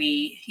what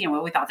we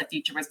thought the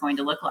future was going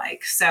to look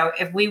like. So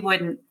if we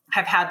wouldn't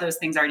have had those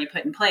things already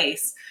put in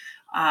place,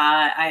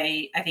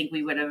 I think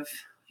we would have,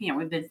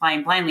 we've been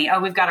flying blindly.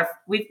 Oh,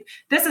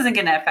 this isn't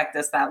going to affect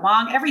us that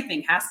long.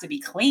 Everything has to be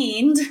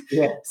cleaned.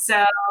 Yeah.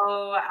 So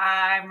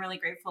I'm really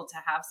grateful to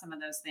have some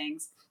of those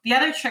things. The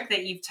other trick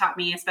that you've taught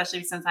me,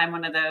 especially since I'm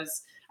one of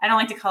those, I don't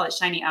like to call it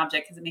shiny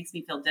object because it makes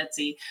me feel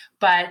ditzy,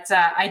 but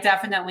I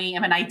definitely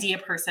am an idea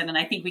person, and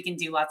I think we can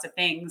do lots of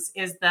things,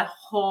 is the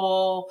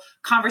whole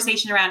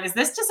conversation around, is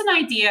this just an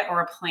idea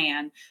or a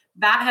plan?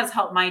 That has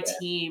helped my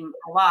team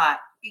a lot.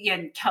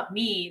 again, kept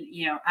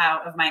me,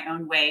 out of my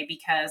own way,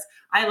 because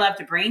I love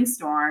to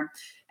brainstorm.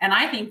 And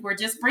I think we're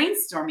just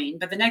brainstorming.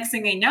 But the next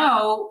thing they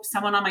know,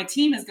 someone on my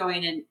team is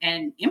going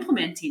and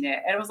implementing it.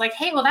 And it was like,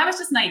 hey, well, that was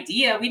just an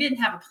idea. We didn't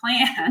have a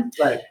plan.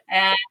 Right.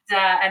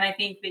 And I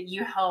think that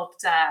you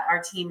helped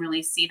our team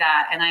really see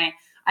that. And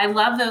I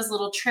love those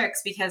little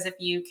tricks, because if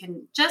you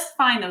can just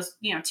find those,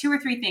 2 or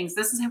 3 things,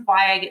 this is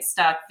why I get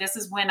stuck. This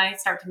is when I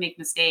start to make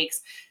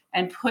mistakes,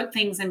 and put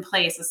things in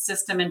place, a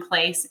system in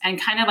place, and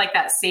kind of like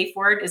that safe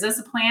word, is this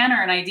a plan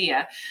or an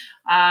idea?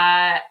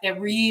 It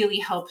really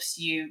helps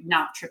you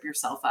not trip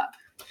yourself up.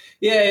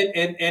 Yeah.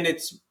 And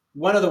it's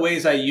one of the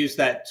ways I use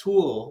that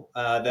tool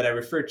that I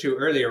referred to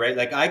earlier, right?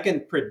 Like I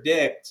can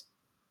predict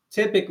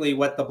typically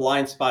what the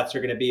blind spots are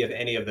going to be of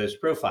any of those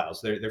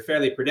profiles. They're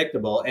fairly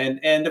predictable.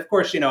 And of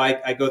course,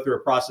 I go through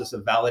a process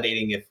of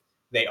validating if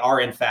they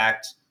are in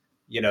fact,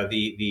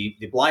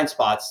 the blind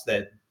spots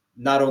that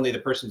not only the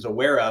person's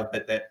aware of,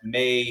 but that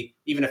may,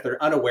 even if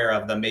they're unaware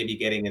of them, may be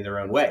getting in their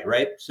own way,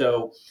 right?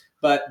 So,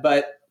 but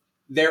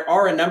there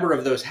are a number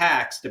of those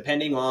hacks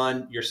depending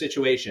on your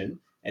situation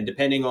and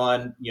depending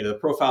on, the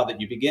profile that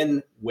you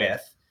begin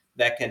with,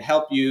 that can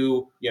help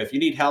you, if you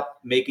need help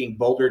making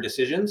bolder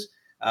decisions,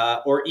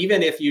 or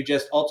even if you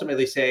just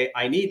ultimately say,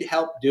 I need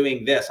help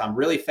doing this, I'm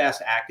really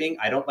fast acting,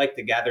 I don't like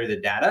to gather the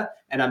data,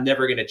 and I'm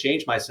never going to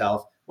change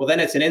myself. Well,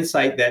 then it's an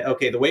insight that,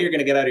 okay, the way you're going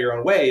to get out of your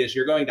own way is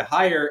you're going to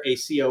hire a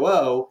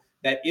COO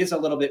that is a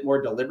little bit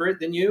more deliberate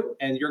than you,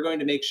 and you're going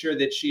to make sure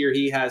that she or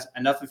he has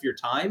enough of your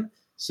time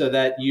so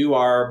that you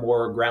are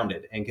more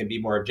grounded and can be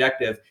more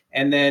objective.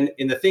 And then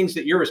in the things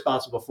that you're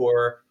responsible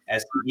for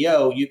as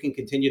CEO, you can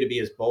continue to be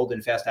as bold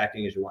and fast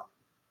acting as you want.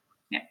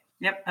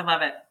 Yep. I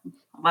love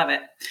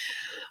it.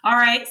 All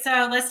right.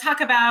 So let's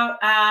talk about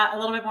a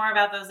little bit more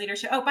about those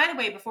leadership. Oh, by the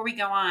way, before we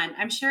go on,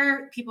 I'm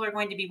sure people are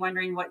going to be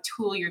wondering what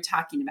tool you're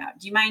talking about.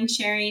 Do you mind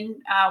sharing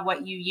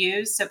what you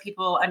use so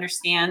people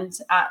understand,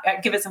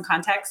 give it some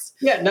context?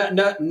 Yeah, not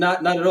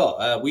at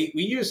all. We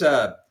use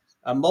a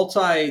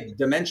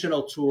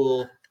multi-dimensional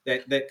tool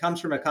that comes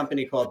from a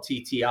company called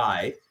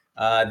TTI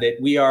that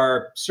we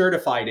are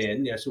certified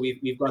in. So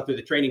we've gone through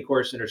the training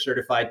course and are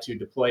certified to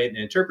deploy it and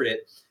interpret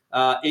it.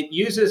 It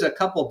uses a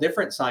couple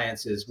different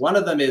sciences. One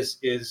of them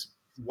is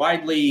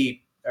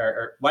widely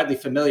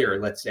familiar,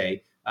 let's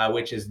say,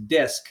 which is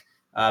DISC.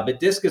 But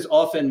DISC is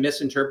often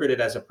misinterpreted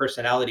as a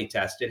personality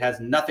test. It has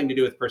nothing to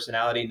do with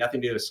personality,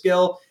 nothing to do with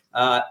skill.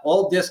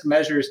 All DISC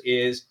measures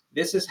is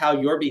this is how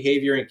your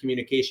behavior and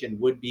communication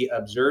would be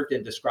observed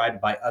and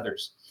described by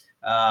others.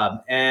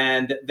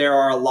 And there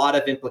are a lot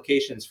of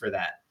implications for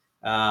that,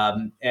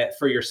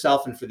 for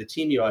yourself and for the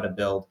team you ought to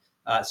build.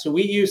 So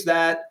we use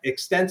that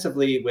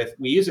extensively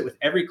we use it with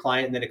every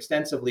client, and then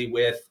extensively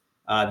with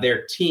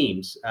their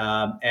teams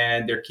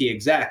and their key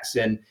execs.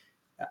 And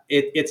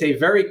it's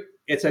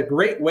a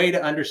great way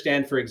to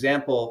understand, for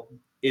example,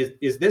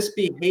 is this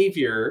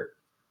behavior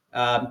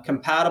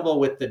compatible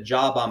with the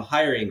job I'm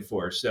hiring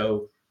for?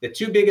 So the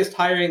 2 biggest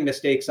hiring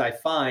mistakes I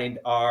find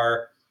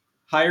are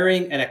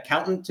hiring an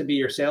accountant to be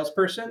your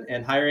salesperson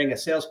and hiring a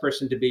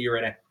salesperson to be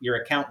your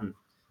accountant.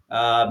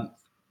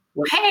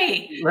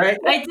 Hey, right?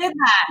 I did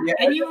that, yeah.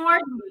 And you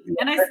warned me,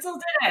 and I still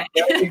did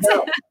it.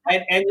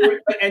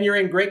 and you're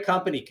in great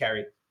company,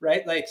 Carrie.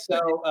 Right? Like so.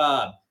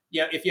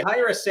 If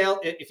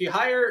you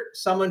hire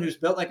someone who's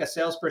built like a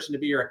salesperson to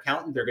be your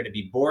accountant, they're going to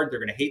be bored, they're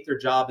going to hate their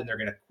job, and they're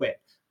going to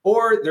quit.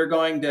 Or they're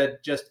going to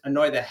just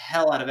annoy the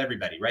hell out of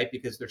everybody, right?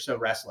 Because they're so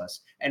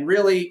restless. And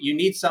really, you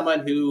need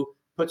someone who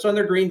puts on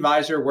their green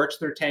visor, works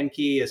their 10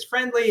 key, is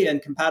friendly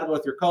and compatible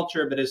with your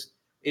culture, but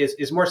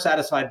is more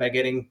satisfied by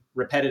getting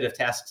repetitive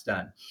tasks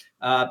done.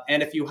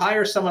 And if you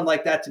hire someone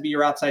like that to be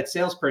your outside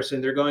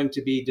salesperson, they're going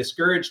to be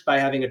discouraged by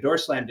having a door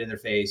slammed in their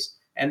face,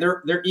 and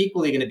they're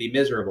equally going to be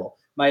miserable.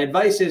 My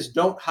advice is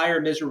don't hire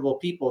miserable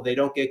people. They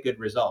don't get good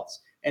results.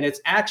 And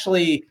it's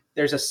actually,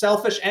 there's a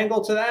selfish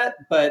angle to that,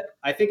 but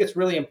I think it's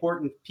really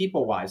important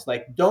people-wise.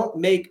 Like, don't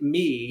make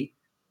me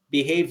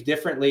behave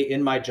differently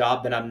in my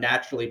job than I'm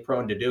naturally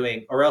prone to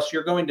doing, or else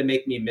you're going to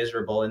make me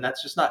miserable. And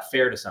that's just not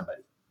fair to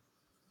somebody.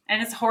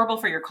 And it's horrible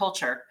for your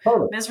culture.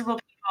 Totally. Miserable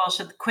people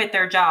should quit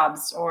their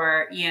jobs,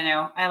 or,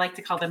 I like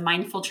to call them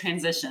mindful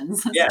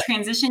transitions. Yeah.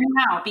 Transition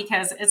out,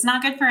 because it's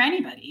not good for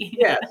anybody.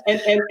 Yeah.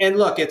 And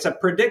look, it's a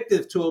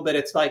predictive tool, but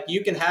it's like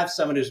you can have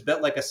someone who's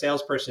built like a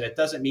salesperson. It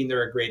doesn't mean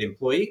they're a great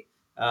employee.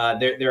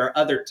 There are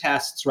other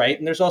tests, right?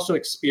 And there's also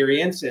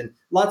experience and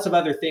lots of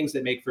other things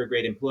that make for a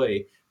great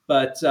employee.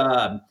 But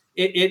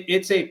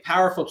it's a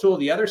powerful tool.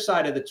 The other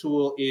side of the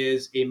tool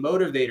is a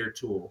motivator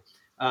tool.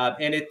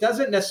 And it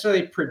doesn't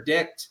necessarily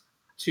predict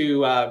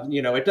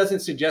it doesn't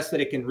suggest that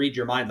it can read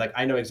your mind. Like,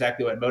 I know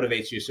exactly what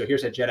motivates you, so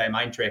here's a Jedi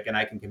mind trick and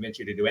I can convince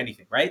you to do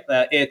anything, right?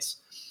 It's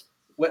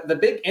what the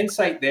big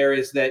insight there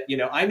is that,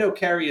 I know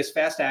Carrie is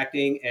fast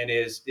acting and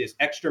is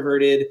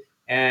extroverted.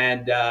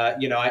 And,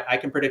 I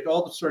can predict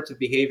all the sorts of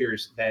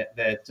behaviors that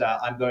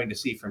I'm going to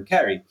see from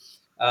Carrie.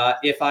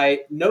 If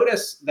I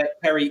notice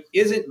that Carrie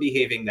isn't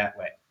behaving that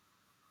way,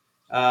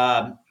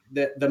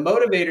 the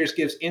motivators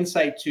gives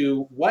insight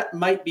to what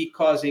might be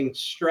causing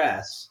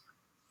stress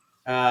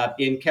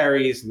in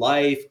Carrie's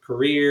life,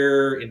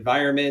 career,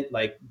 environment.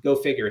 Like, go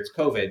figure, it's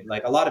COVID.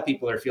 Like, a lot of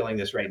people are feeling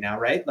this right now,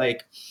 right?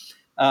 Like,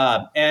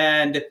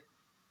 and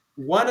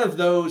one of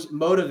those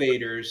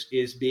motivators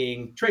is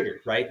being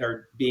triggered, right,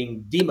 or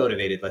being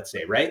demotivated, let's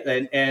say, right,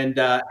 and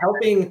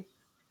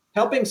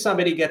helping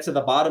somebody get to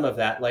the bottom of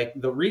that. Like,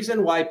 the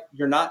reason why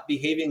you're not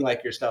behaving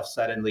like yourself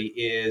suddenly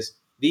is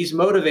these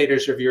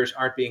motivators of yours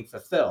aren't being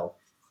fulfilled.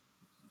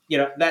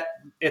 That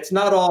it's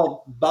not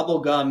all bubble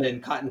gum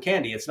and cotton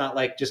candy. It's not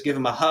like just give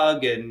them a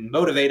hug and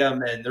motivate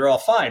them and they're all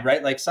fine,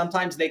 right? Like,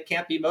 sometimes they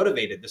can't be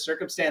motivated. The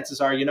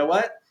circumstances are, you know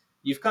what?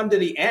 You've come to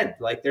the end.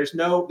 Like, there's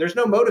no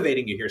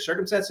motivating you here.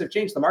 Circumstances have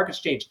changed. The market's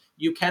changed.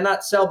 You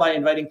cannot sell by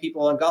inviting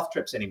people on golf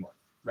trips anymore,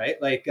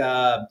 right? Like,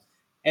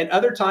 and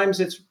other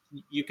times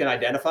you can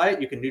identify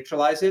it, you can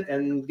neutralize it,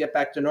 and get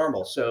back to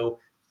normal. So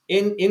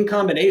in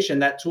combination,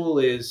 that tool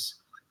is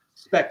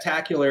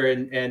spectacular,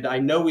 and I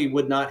know we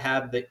would not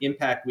have the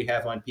impact we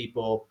have on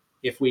people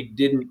if we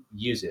didn't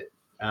use it.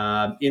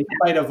 In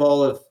spite of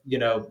all of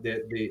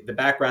the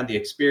background, the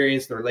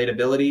experience, the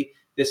relatability,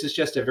 this is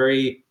just a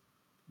very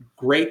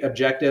great,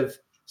 objective,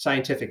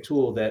 scientific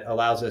tool that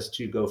allows us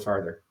to go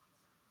farther.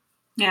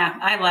 Yeah,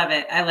 I love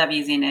it. I love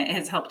using it. It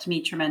has helped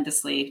me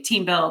tremendously.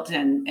 Team build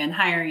and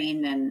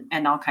hiring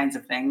and all kinds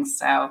of things.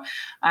 So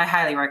I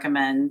highly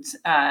recommend.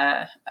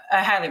 I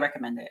highly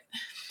recommend it.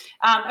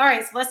 All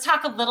right, so let's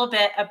talk a little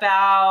bit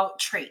about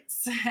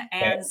traits.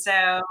 And Okay.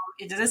 so,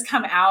 does this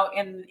come out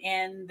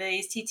in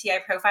these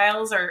TTI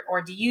profiles,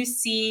 or do you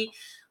see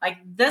like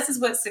this is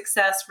what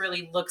success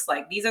really looks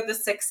like? These are the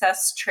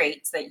success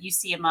traits that you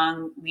see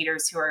among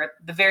leaders who are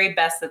the very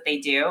best that they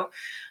do,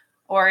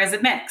 or is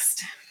it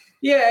mixed?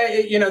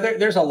 Yeah,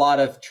 there's a lot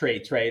of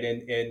traits, right?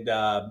 And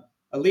a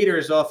leader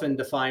is often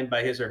defined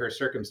by his or her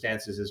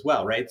circumstances as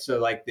well, right? So,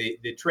 like,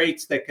 the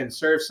traits that can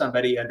serve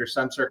somebody under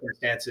some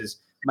circumstances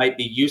might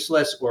be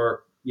useless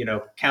or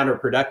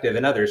counterproductive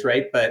in others,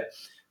 right? But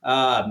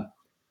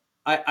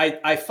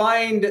I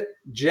find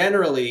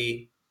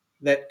generally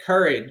that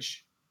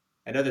courage.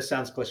 I know this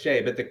sounds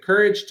cliche, but the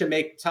courage to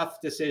make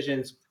tough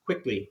decisions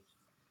quickly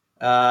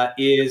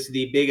is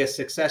the biggest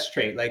success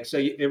trait. Like,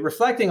 so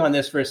reflecting on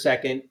this for a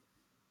second,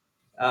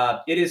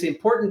 it's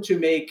important to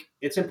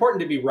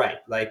be right.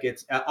 Like,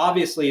 it's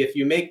obviously, if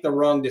you make the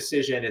wrong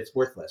decision, it's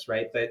worthless,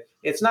 right? But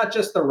it's not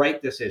just the right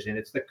decision,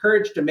 it's the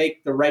courage to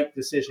make the right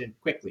decision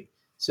quickly.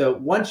 So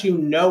once you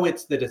know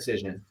it's the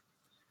decision,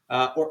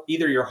 or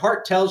either your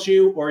heart tells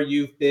you or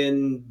you've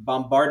been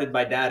bombarded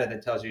by data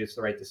that tells you it's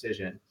the right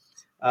decision,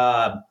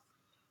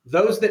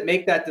 those that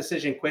make that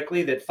decision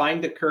quickly, that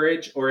find the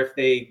courage, or if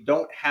they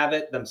don't have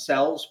it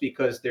themselves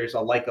because there's a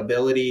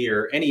likability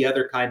or any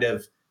other kind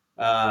of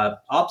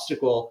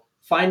obstacle,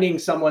 finding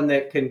someone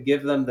that can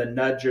give them the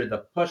nudge or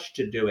the push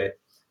to do it,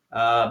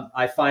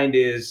 I find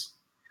is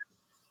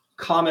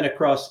common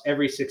across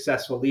every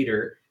successful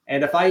leader.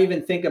 And if I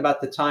even think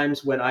about the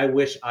times when I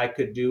wish I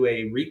could do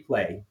a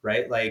replay,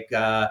 right? Like,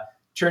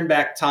 turn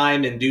back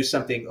time and do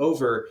something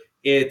over,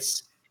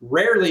 it's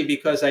rarely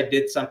because I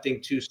did something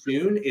too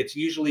soon. It's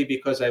usually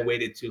because I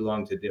waited too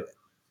long to do it.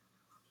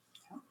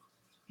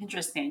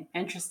 Interesting.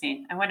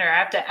 I wonder.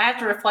 I have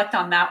to reflect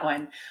on that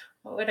one.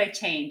 What would I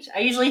change? I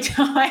usually do.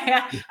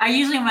 I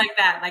usually am like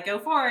that. Like, go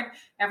forward.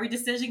 Every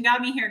decision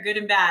got me here, good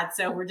and bad.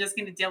 So we're just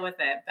going to deal with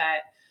it.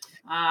 But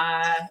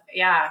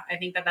yeah, I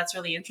think that's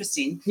really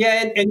interesting.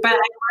 Yeah, but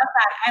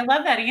I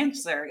love that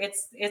answer.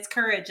 It's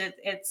courage.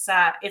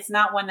 It's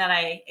not one that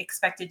I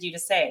expected you to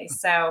say.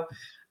 So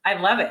I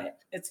love it.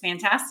 It's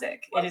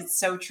fantastic. It is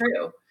so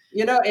true.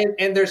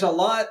 And there's a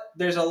lot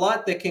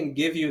that can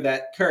give you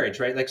that courage,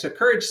 right? Like, so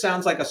courage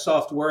sounds like a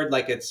soft word,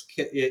 like it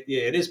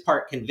is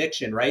part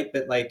conviction, right?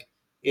 But like,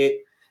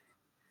 it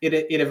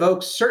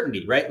evokes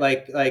certainty, right?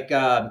 Like,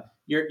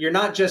 you're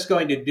not just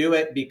going to do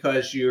it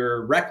because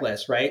you're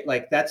reckless, right?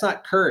 Like, that's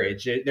not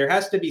courage. There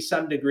has to be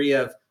some degree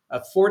of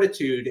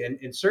fortitude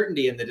and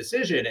certainty in the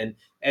decision,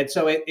 and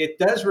so it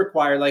does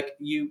require, like,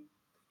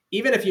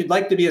 even if you'd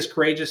like to be as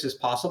courageous as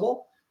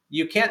possible,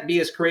 you can't be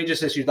as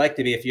courageous as you'd like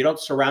to be if you don't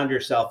surround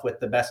yourself with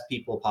the best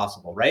people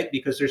possible, right?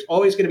 Because there's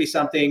always going to be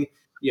something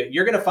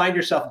you're going to find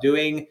yourself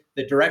doing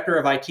the director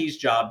of IT's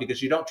job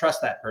because you don't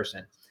trust that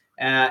person.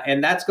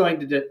 And that's going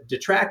to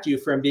detract you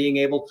from being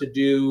able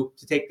to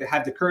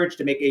have the courage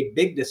to make a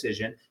big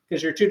decision,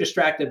 because you're too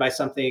distracted by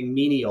something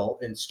menial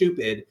and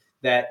stupid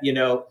that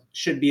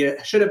should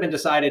have been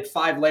decided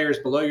 5 layers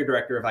below your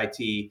director of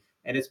IT,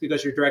 and it's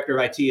because your director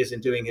of IT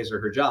isn't doing his or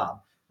her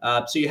job.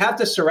 So you have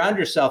to surround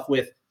yourself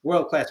with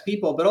world-class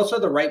people, but also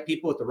the right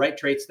people with the right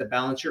traits that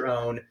balance your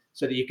own,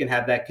 so that you can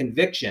have that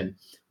conviction.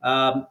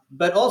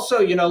 But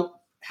also,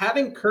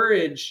 having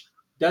courage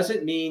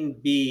doesn't mean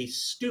be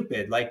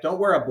stupid. Like, don't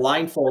wear a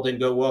blindfold and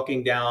go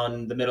walking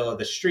down the middle of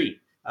the street.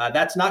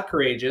 That's not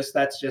courageous.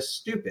 That's just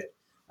stupid,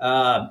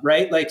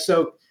 right? Like,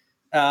 so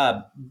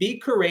be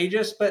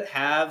courageous, but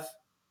have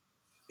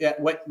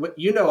what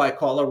I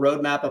call a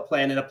roadmap, a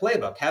plan, and a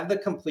playbook. Have the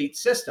complete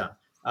system.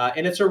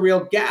 And it's a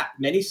real gap.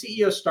 Many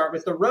CEOs start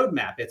with the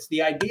roadmap. It's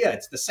the idea.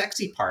 It's the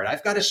sexy part.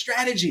 I've got a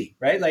strategy,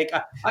 right? Like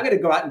I'm going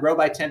to go out and grow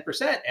by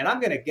 10%, and I'm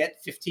going to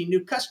get 15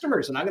 new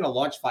customers, and I'm going to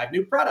launch 5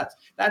 new products.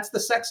 That's the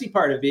sexy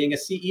part of being a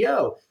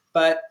CEO.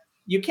 But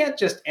you can't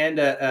just end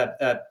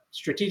a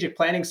strategic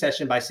planning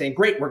session by saying,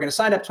 great, we're going to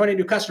sign up 20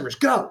 new customers,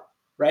 go,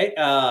 right?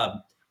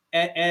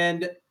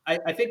 And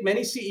I think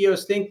many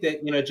CEOs think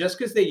that, just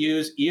because they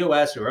use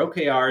EOS or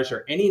OKRs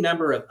or any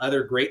number of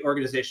other great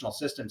organizational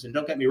systems, and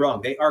don't get me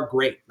wrong, they are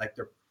great. Like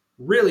they're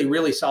really,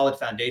 really solid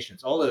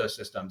foundations, all of those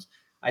systems.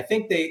 I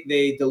think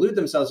they delude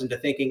themselves into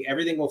thinking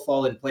everything will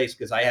fall in place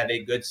because I have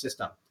a good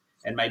system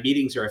and my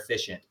meetings are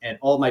efficient and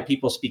all my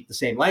people speak the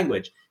same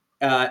language.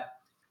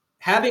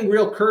 Having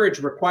real courage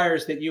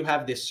requires that you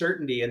have this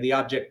certainty and the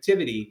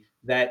objectivity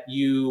that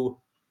you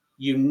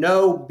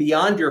know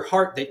beyond your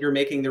heart that you're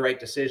making the right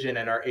decision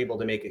and are able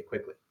to make it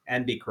quickly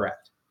and be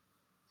correct.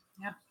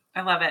 Yeah,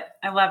 I love it.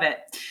 I love it.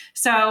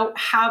 So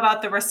how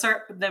about the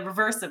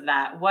reverse of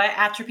that? What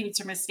attributes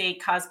or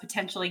mistakes cause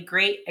potentially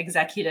great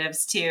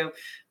executives to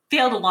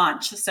fail to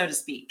launch, so to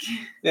speak?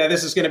 Yeah,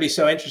 this is going to be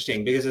so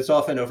interesting because it's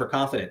often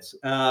overconfidence.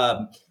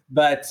 So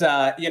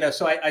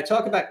I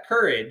talk about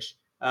courage.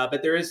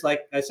 But there is,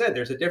 like I said,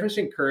 there's a difference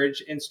in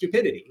courage and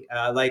stupidity.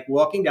 Like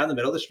walking down the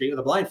middle of the street with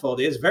a blindfold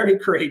is very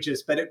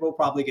courageous, but it will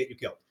probably get you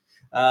killed.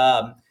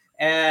 I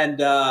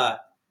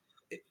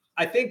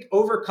think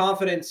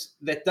overconfidence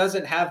that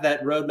doesn't have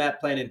that roadmap,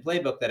 plan, and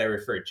playbook that I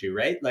referred to,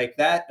 right? Like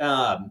that,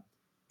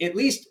 at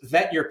least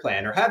vet your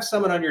plan or have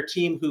someone on your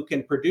team who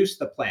can produce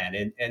the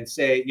plan and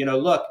say,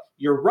 look,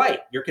 you're right.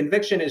 Your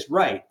conviction is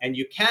right. And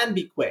you can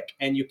be quick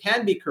and you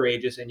can be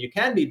courageous and you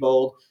can be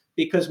bold,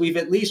 because we've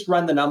at least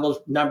run the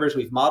numbers,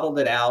 we've modeled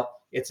it out,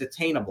 it's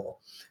attainable.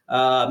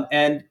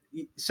 And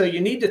so you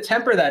need to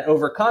temper that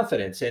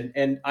overconfidence.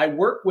 And I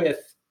work with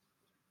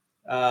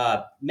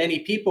many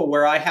people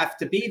where I have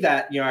to be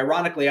that,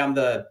 ironically, I'm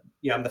the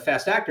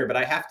fast actor, but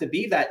I have to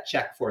be that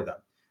check for them.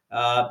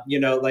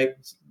 Like,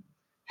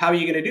 how are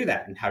you going to do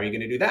that? And how are you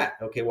going to do that?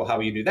 Okay, well, how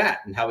will you do that?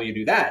 And how will you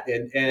do that?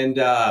 And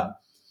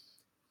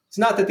it's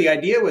not that the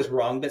idea was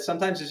wrong, but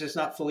sometimes it's just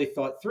not fully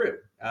thought through.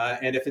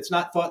 And if it's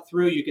not thought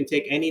through, you can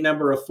take any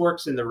number of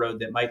forks in the road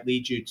that might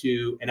lead you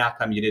to an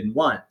outcome you didn't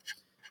want.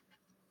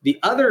 The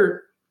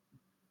other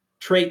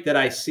trait that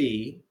I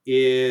see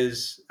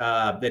is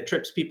that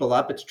trips people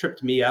up. It's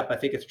tripped me up. I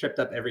think it's tripped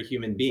up every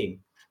human being,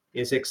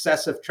 is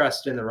excessive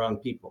trust in the wrong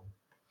people.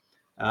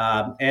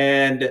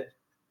 And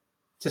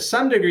to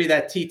some degree,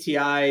 that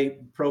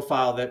TTI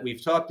profile that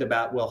we've talked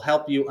about will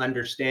help you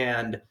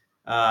understand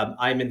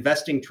I'm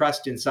investing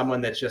trust in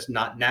someone that's just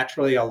not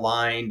naturally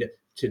aligned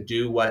to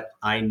do what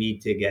I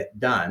need to get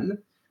done.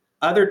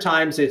 Other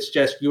times it's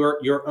just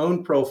your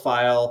own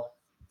profile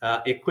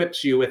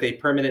equips you with a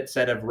permanent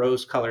set of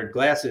rose-colored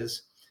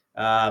glasses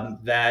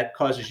that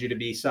causes you to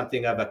be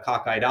something of a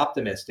cockeyed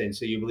optimist. And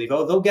so you believe,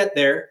 oh, they'll get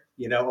there.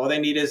 All they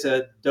need is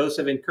a dose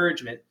of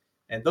encouragement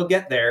and they'll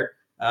get there.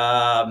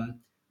 So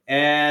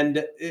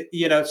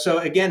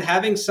again,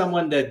 having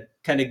someone to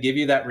kind of give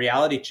you that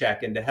reality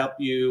check and to help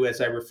you, as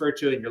I referred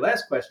to in your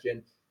last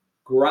question,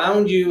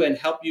 ground you and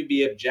help you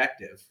be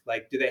objective.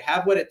 Like, do they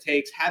have what it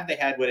takes? Have they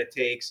had what it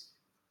takes?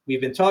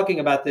 We've been talking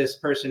about this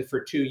person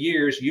for 2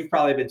 years. You've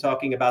probably been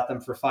talking about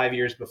them for 5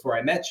 years before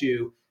I met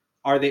you.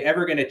 Are they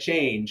ever going to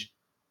change?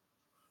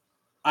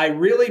 I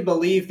really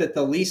believe that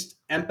the least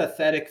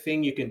empathetic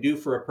thing you can do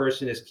for a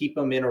person is keep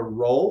them in a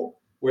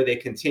role where they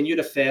continue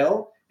to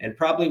fail and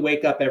probably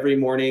wake up every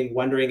morning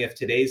wondering if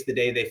today's the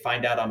day they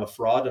find out I'm a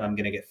fraud and I'm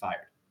going to get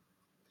fired.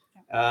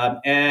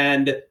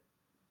 And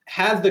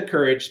have the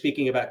courage,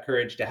 speaking about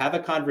courage, to have a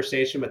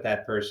conversation with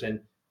that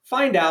person,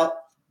 find out,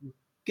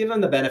 give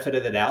them the benefit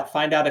of the doubt,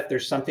 find out if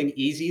there's something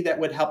easy that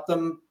would help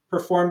them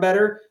perform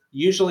better.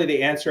 Usually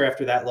the answer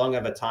after that long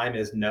of a time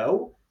is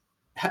no.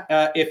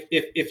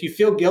 If you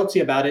feel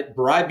guilty about it,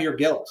 bribe your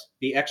guilt,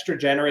 be extra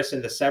generous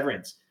in the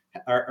severance,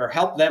 or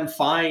help them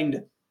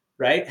find,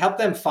 right? Help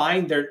them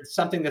find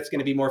something that's going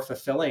to be more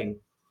fulfilling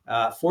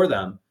for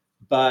them,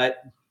 but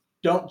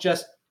don't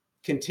just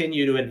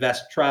continue to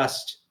invest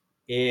trust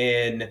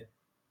in,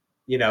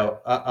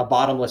 a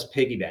bottomless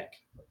piggy bank.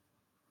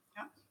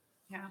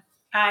 Yeah.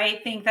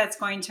 I think that's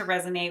going to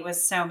resonate with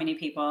so many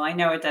people. I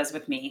know it does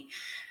with me.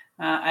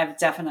 I've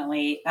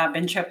definitely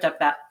been tripped up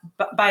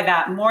by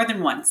that more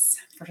than once,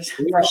 for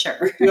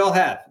sure. We all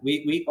have.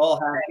 We all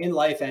have in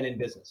life and in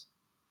business.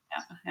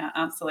 Yeah,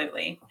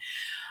 absolutely.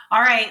 All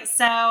right.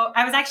 So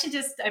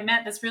I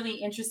met this really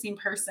interesting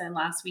person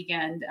last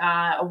weekend,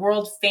 a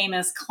world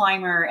famous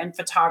climber and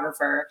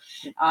photographer.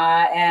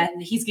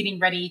 And he's getting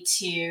ready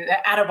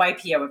at a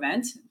YPO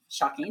event,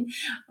 shocking.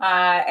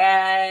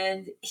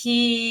 And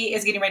he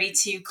is getting ready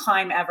to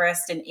climb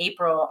Everest in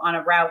April on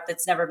a route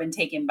that's never been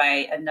taken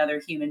by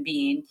another human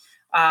being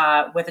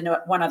with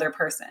one other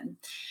person.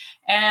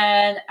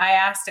 And I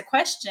asked a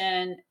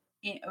question,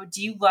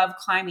 do you love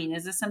climbing?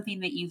 Is this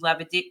something that you love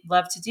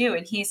to do?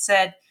 And he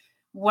said,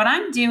 what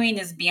I'm doing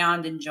is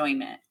beyond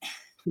enjoyment.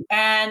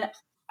 And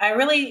that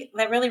really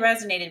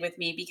resonated with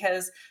me,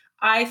 because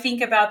I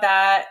think about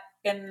that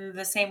in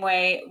the same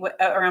way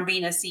around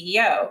being a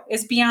CEO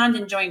is beyond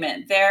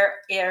enjoyment. There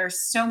are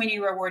so many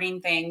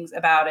rewarding things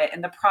about it,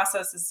 and the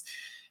process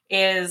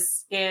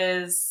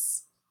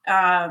is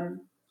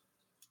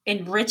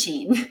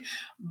enriching,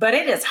 but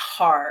it is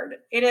hard.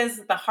 It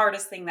is the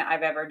hardest thing that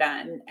I've ever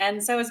done,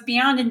 and so it's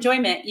beyond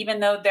enjoyment, even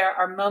though there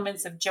are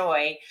moments of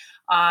joy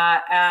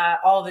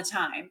all the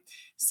time.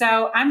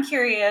 So I'm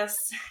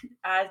curious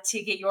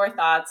to get your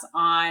thoughts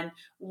on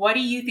what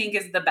do you think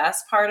is the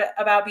best part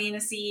about being a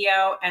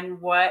CEO and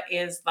what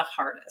is the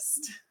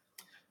hardest?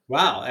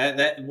 Wow,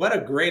 what a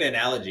great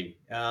analogy.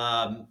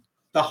 The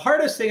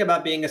hardest thing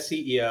about being a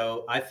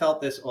CEO, I felt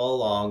this all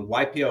along.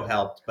 YPO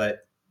helped,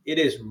 but it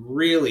is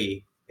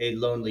really a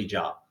lonely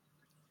job.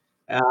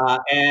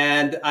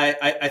 And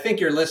I think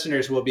your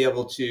listeners will be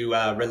able to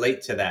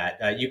relate to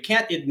that. You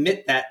can't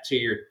admit that to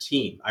your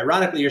team.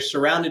 Ironically, you're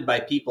surrounded by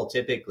people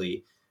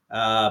typically,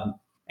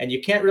 and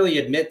you can't really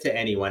admit to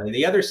anyone. And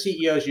the other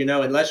CEOs,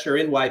 unless you're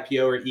in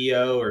YPO or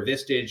EO or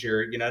Vistage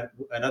or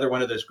another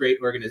one of those great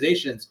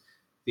organizations,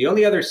 the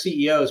only other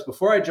CEOs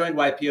before I joined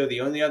YPO,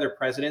 the only other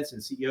presidents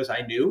and CEOs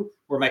I knew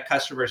were my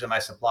customers and my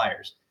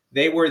suppliers.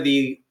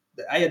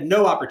 I had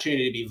no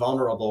opportunity to be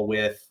vulnerable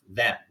with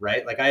them,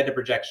 right? Like I had to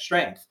project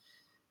strength.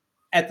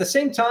 At the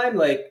same time,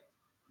 like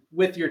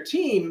with your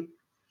team,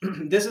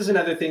 this is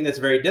another thing that's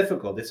very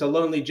difficult. It's a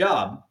lonely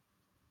job.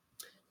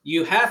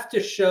 You have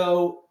to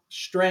show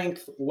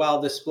strength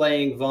while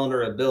displaying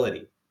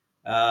vulnerability.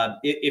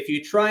 If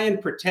you try and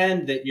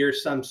pretend that you're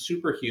some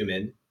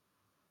superhuman,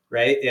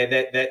 right,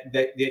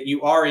 that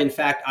you are in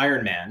fact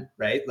Iron Man,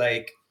 right,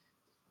 like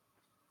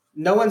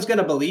no one's going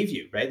to believe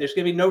you, right? There's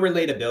going to be no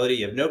relatability.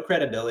 You have no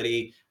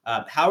credibility.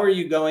 How are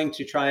you going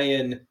to try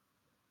and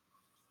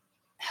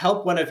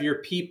help one of your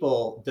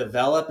people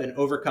develop and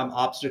overcome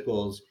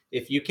obstacles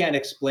if you can't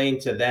explain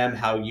to them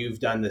how you've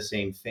done the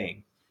same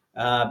thing?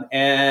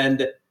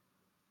 And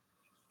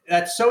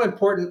that's so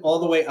important all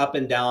the way up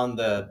and down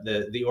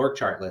the org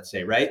chart, let's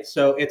say, right?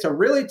 So it's a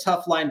really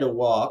tough line to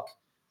walk.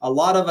 A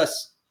lot of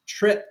us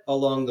trip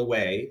along the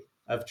way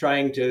of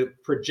trying to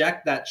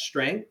project that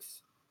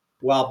strength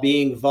while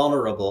being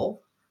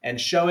vulnerable and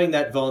showing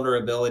that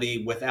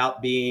vulnerability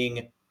without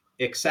being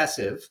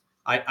excessive.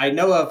 I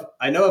know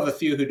of a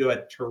few who do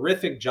a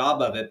terrific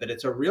job of it, but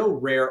it's a real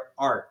rare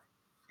art.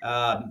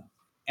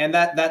 And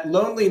that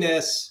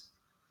loneliness,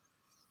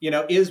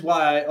 is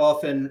why I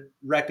often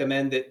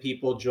recommend that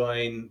people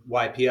join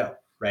YPO,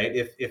 right?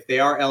 If they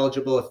are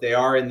eligible, if they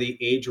are in the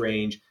age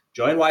range,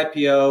 join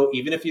YPO,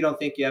 even if you don't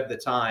think you have the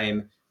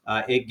time.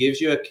 It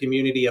gives you a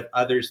community of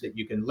others that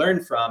you can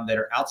learn from that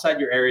are outside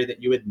your area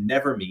that you would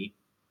never meet.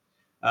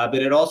 But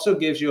it also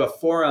gives you a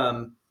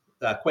forum,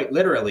 quite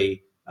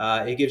literally,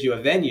 it gives you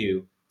a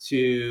venue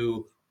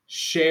to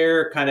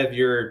share kind of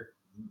your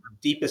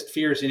deepest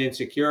fears and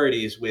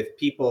insecurities with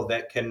people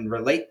that can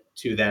relate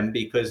to them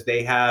because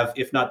they have,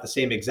 if not the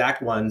same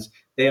exact ones,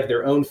 they have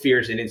their own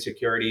fears and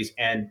insecurities,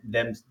 and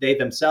they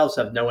themselves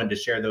have no one to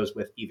share those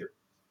with either.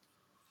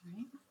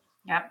 Right.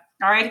 Yep.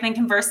 All right. And then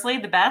conversely,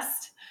 the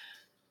best.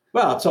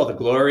 Well, it's all the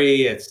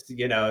glory. It's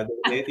I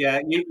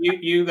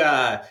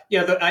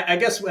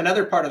guess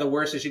another part of the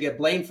worst is you get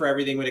blamed for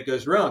everything when it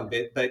goes wrong,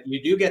 but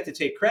you do get to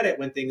take credit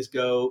when things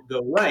go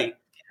right.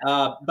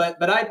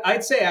 But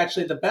I'd say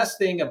actually the best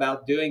thing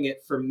about doing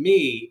it for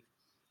me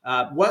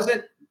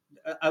wasn't.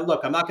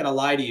 Look, I'm not going to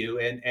lie to you,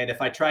 and if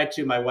I tried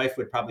to, my wife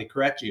would probably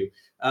correct you.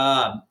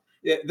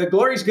 The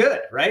glory's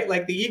good, right?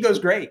 Like the ego's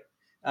great.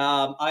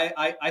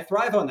 I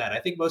thrive on that. I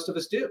think most of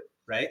us do.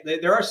 Right?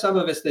 There are some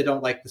of us that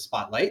don't like the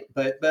spotlight,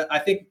 but I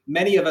think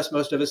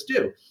most of us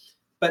do.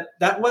 But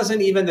that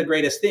wasn't even the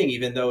greatest thing,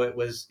 even though it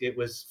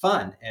was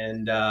fun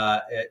and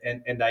I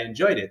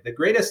enjoyed it. The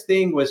greatest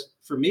thing was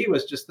for me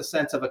was just the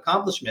sense of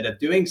accomplishment of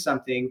doing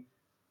something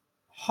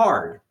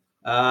hard,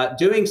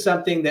 doing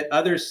something that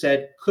others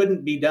said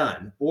couldn't be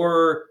done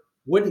or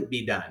wouldn't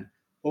be done,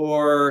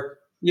 or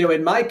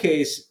in my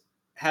case,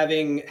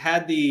 having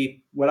had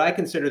what I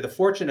consider the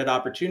fortunate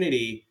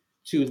opportunity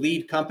to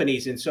lead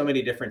companies in so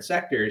many different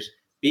sectors,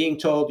 being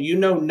told,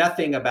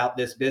 nothing about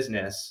this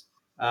business,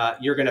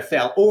 you're going to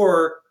fail.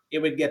 Or it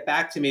would get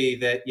back to me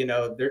that,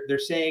 they're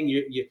saying,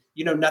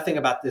 you know nothing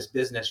about this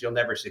business, you'll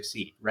never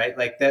succeed, right?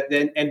 Like that,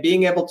 and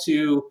being able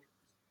to,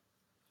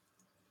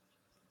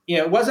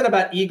 it wasn't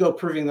about ego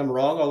proving them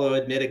wrong, although I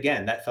admit,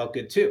 again, that felt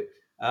good too.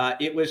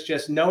 It was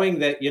just knowing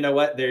that,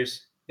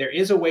 there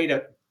is a way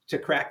to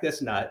crack this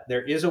nut.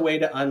 There is a way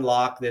to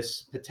unlock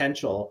this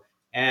potential.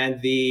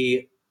 And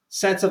the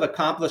sense of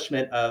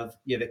accomplishment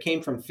that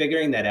came from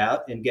figuring that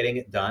out and getting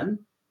it done.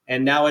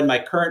 And now in my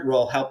current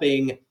role,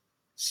 helping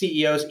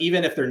CEOs,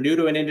 even if they're new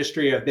to an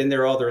industry or have been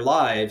there all their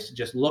lives,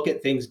 just look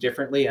at things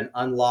differently and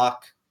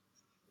unlock,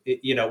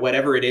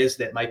 whatever it is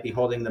that might be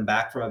holding them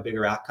back from a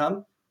bigger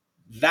outcome.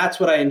 That's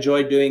what I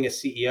enjoyed doing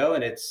as CEO,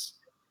 and it's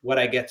what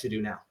I get to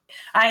do now.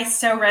 I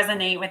so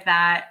resonate with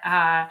that.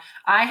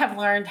 I have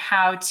learned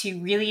how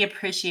to really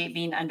appreciate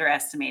being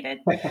underestimated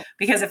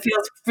because it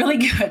feels really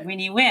good when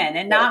you win,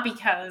 and not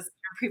because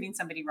you're proving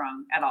somebody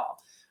wrong at all.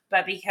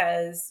 but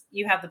because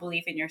you have the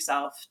belief in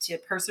yourself to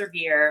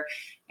persevere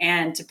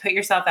and to put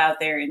yourself out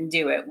there and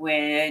do it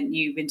when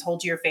you've been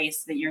told to your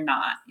face that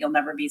you'll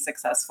never be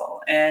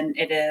successful. And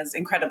it is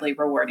incredibly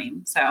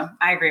rewarding. So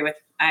I agree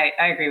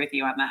with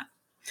you on that.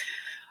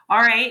 All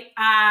right.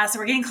 So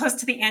we're getting close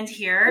to the end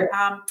here.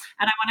 And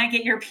I want to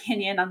get your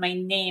opinion on my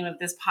name of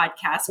this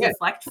podcast,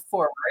 Reflect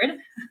Forward.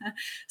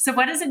 So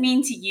what does it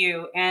mean to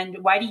you? And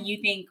why do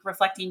you think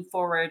reflecting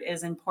forward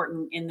is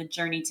important in the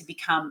journey to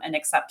become an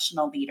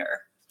exceptional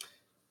leader?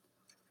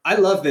 I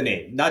love the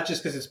name, not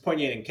just because it's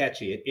poignant and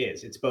catchy. It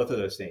is. It's both of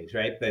those things,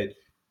 right? But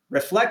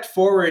Reflect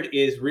Forward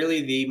is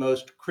really the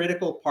most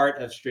critical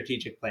part of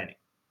strategic planning.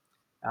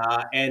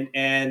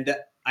 And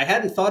I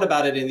hadn't thought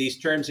about it in these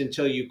terms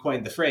until you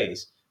coined the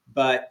phrase,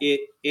 but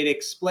it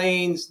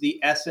explains the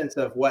essence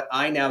of what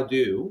I now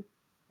do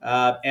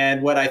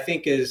and what I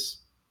think is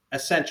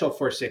essential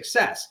for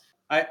success.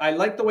 I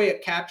like the way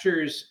it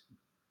captures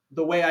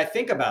the way I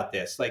think about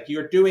this. Like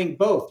you're doing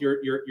both.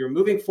 You're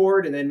moving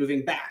forward and then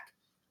moving back,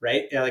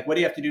 right? Like what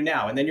do you have to do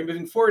now? And then you're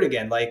moving forward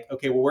again. Like,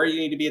 okay, well, where do you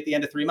need to be at the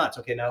end of 3 months?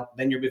 Okay, now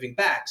then you're moving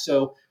back.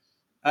 So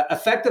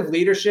effective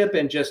leadership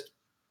and just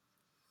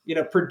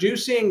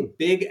producing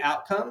big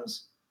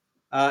outcomes.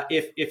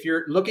 If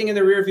you're looking in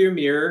the rearview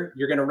mirror,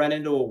 you're going to run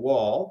into a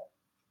wall.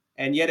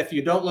 And yet, if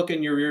you don't look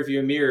in your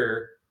rearview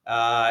mirror,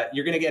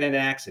 you're going to get in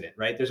an accident,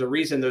 right? There's a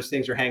reason those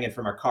things are hanging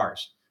from our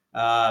cars.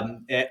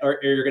 Or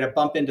you're going to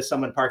bump into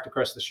someone parked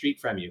across the street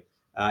from you.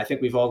 I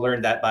think we've all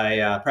learned that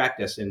by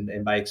practice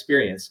and by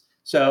experience.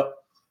 So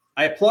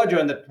I applaud you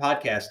on the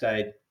podcast.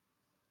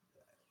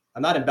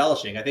 I'm not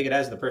embellishing. I think it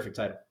has the perfect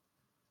title.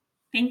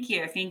 Thank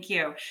you. Thank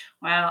you.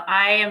 Well,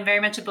 I am very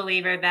much a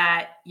believer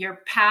that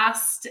your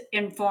past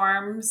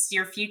informs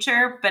your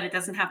future, but it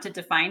doesn't have to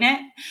define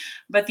it.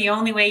 But the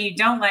only way you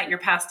don't let your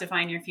past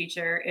define your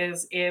future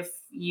is if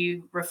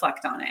you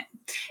reflect on it.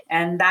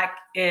 And that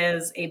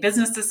is a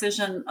business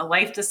decision, a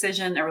life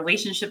decision, a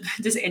relationship,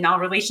 in all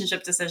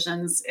relationship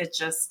decisions. It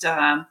just,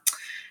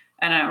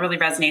 and it really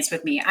resonates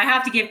with me. I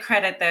have to give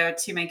credit, though,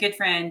 to my good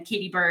friend,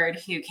 Katie Bird,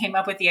 who came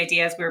up with the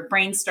ideas. We were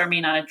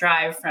brainstorming on a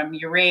drive from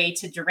Ouray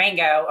to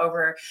Durango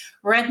over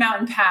Red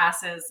Mountain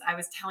Pass as I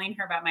was telling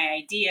her about my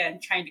idea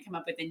and trying to come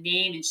up with a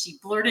name. And she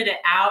blurted it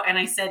out. And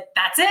I said,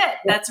 that's it.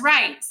 That's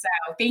right. So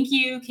thank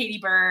you, Katie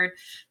Bird,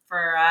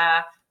 for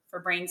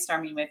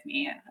brainstorming with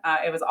me.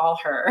 It was all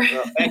her.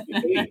 Well, thank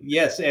you, Katie.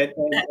 Yes.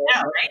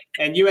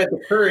 And you had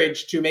the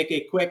courage to make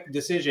a quick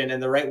decision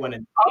and the right one.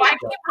 I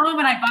came home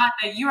and I bought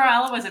the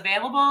URL was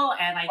available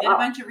and I did a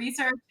bunch of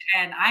research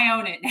and I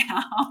own it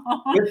now.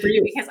 Good for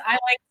you. Because I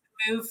like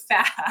to move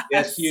fast.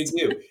 Yes, you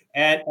do.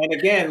 And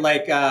again,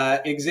 like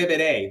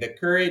Exhibit A, the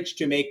courage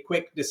to make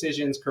quick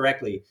decisions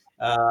correctly.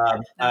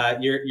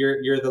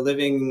 You're the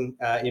living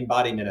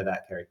embodiment of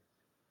that, Carrie.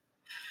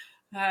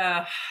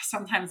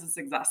 Sometimes it's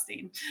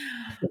exhausting.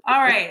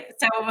 All right.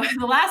 So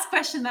the last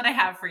question that I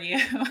have for you,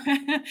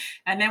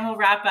 and then we'll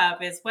wrap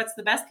up, is what's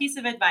the best piece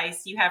of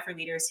advice you have for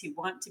leaders who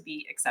want to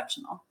be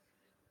exceptional?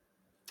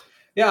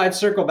 Yeah, I'd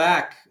circle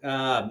back,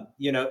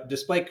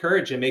 display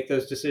courage and make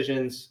those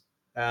decisions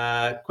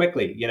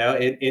quickly.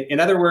 In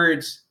other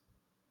words,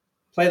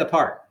 play the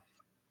part,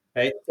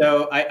 right?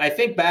 So I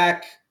think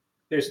back,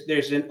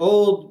 there's an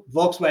old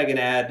Volkswagen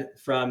ad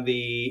from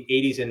the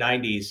 80s and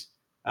 90s.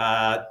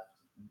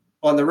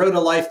 On the road to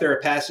life, there are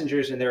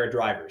passengers and there are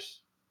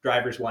drivers.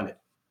 Drivers wanted,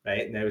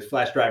 right? And there was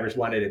flash drivers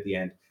wanted at the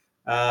end.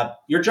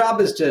 Your job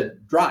is to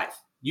drive.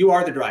 You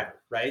are the driver,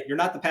 right? You're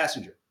not the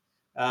passenger.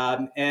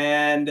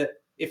 And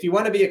if you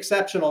want to be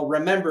exceptional,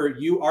 remember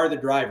you are the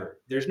driver.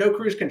 There's no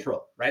cruise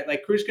control, right?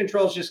 Like cruise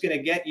control is just going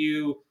to get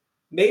you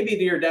maybe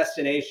to your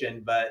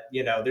destination, but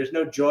there's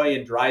no joy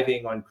in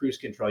driving on cruise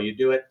control. You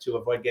do it to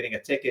avoid getting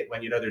a ticket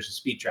when there's a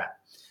speed trap.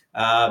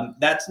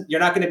 You're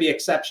not going to be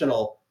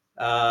exceptional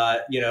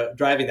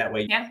driving that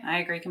way. Yeah, I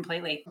agree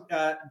completely.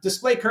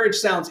 Display courage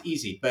sounds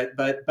easy, but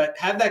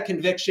have that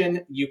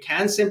conviction. You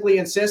can simply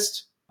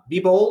insist, be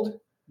bold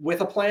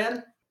with a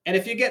plan. And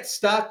if you get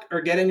stuck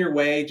or get in your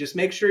way, just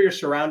make sure you're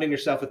surrounding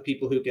yourself with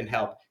people who can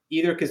help,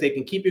 either because they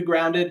can keep you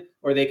grounded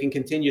or they can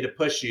continue to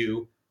push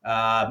you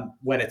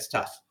when it's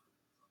tough.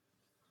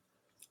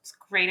 It's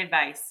great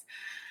advice.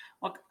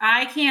 Well,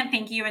 I can't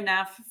thank you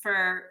enough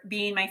for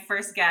being my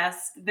first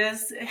guest.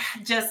 This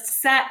just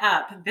set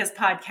up this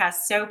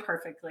podcast so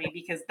perfectly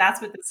because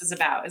that's what this is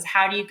about, is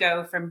how do you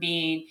go from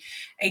being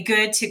a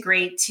good to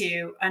great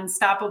to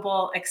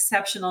unstoppable,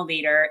 exceptional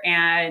leader?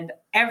 And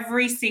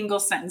every single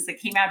sentence that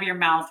came out of your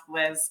mouth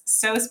was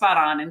so spot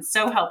on and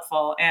so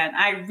helpful. And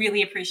I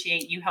really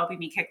appreciate you helping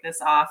me kick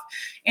this off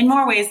in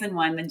more ways than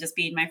one than just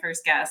being my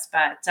first guest.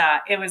 But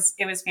it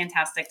was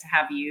fantastic to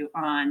have you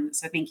on.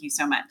 So thank you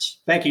so much.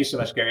 Thank you so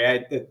much, Gary.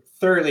 I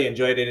thoroughly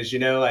enjoyed it. As you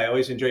know, I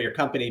always enjoy your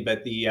company,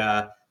 but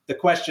the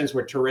questions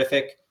were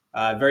terrific,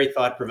 very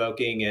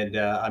thought-provoking, and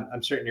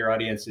I'm certain your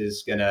audience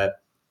is going to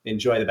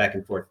enjoy the back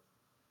and forth.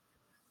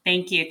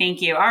 Thank you.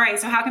 Thank you. All right.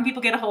 So how can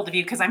people get a hold of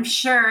you? Because I'm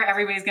sure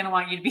everybody's going to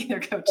want you to be their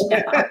coach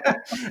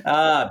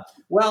now.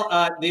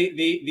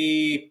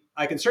 The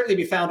I can certainly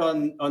be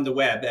found on the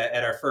web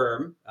at our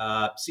firm,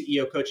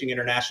 CEO Coaching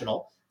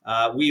International.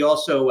 We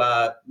also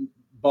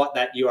bought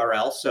that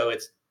URL, so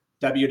it's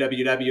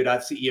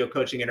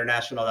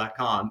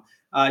www.ceocoachinginternational.com.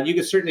 You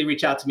can certainly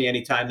reach out to me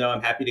anytime, though.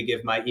 I'm happy to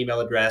give my email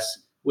address,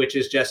 which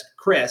is just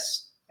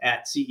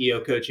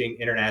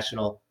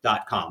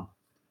chris@ceocoachinginternational.com.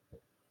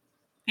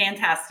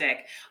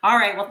 Fantastic. All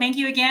right. Well, thank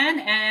you again.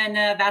 And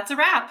that's a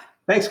wrap.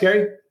 Thanks,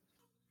 Carrie.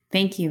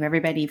 Thank you,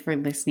 everybody, for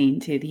listening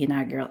to the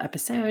inaugural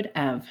episode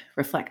of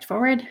Reflect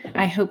Forward.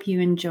 I hope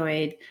you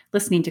enjoyed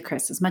listening to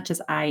Chris as much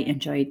as I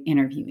enjoyed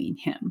interviewing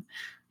him.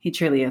 He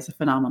truly is a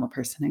phenomenal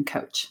person and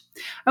coach.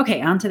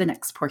 Okay, on to the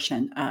next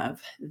portion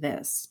of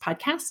this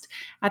podcast.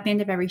 At the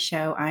end of every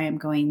show, I am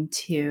going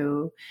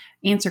to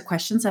answer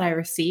questions that I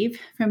receive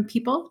from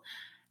people.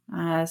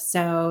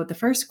 So the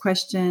first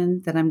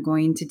question that I'm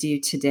going to do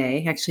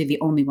today, actually the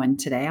only one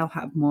today, I'll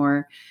have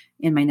more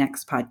in my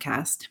next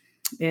podcast,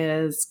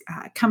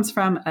 comes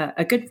from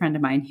a good friend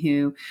of mine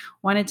who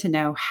wanted to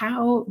know,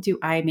 how do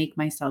I make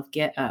myself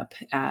get up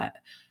at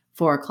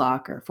 4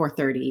 o'clock or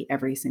 4:30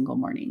 every single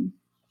morning?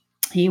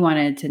 He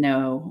wanted to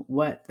know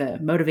what the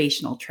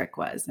motivational trick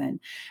was. And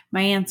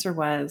my answer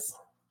was,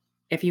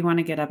 if you want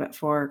to get up at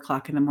 4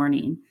 o'clock in the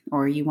morning,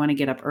 or you want to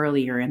get up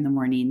earlier in the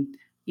morning,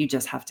 you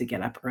just have to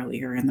get up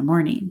earlier in the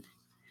morning.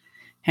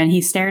 And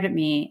he stared at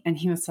me and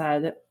he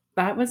said,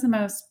 that was the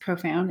most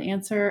profound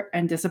answer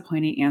and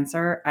disappointing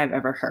answer I've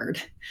ever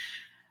heard.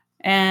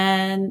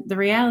 And the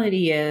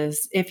reality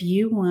is, if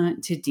you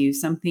want to do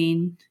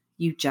something,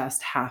 you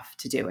just have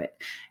to do it.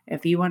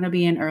 If you want to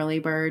be an early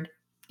bird,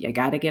 you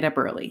got to get up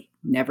early.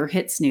 Never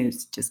hit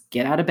snooze. Just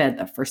get out of bed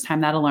the first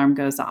time that alarm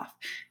goes off.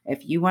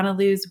 If you want to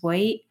lose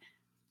weight,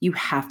 you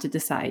have to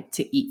decide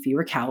to eat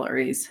fewer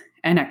calories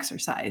and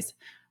exercise.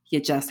 You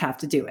just have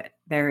to do it.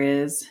 There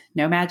is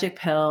no magic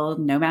pill,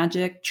 no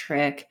magic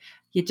trick.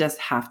 You just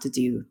have to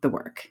do the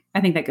work. I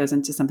think that goes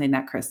into something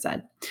that Chris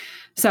said.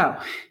 So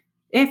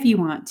if you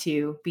want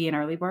to be an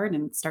early bird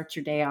and start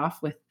your day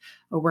off with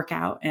a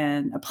workout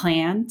and a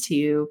plan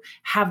to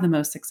have the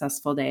most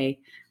successful day,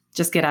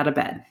 just get out of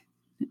bed.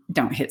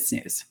 Don't hit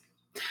snooze.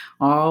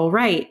 All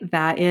right.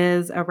 That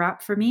is a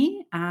wrap for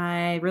me.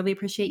 I really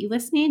appreciate you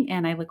listening,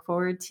 and I look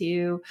forward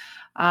to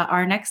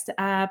our next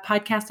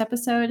podcast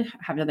episode. I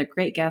have another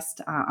great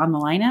guest on the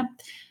lineup.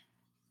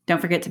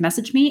 Don't forget to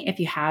message me if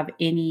you have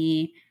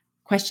any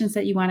questions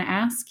that you want to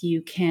ask.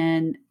 You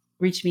can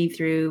reach me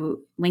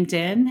through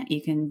LinkedIn.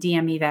 You can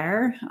DM me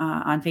there,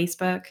 on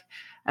Facebook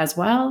as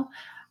well.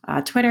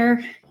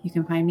 Twitter, you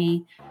can find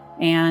me.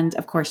 And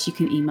of course, you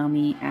can email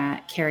me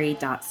at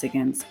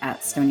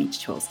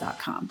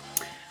carrie.siggins@stoneagetools.com.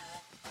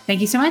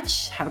 Thank you so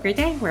much. Have a great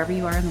day wherever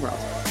you are in the world.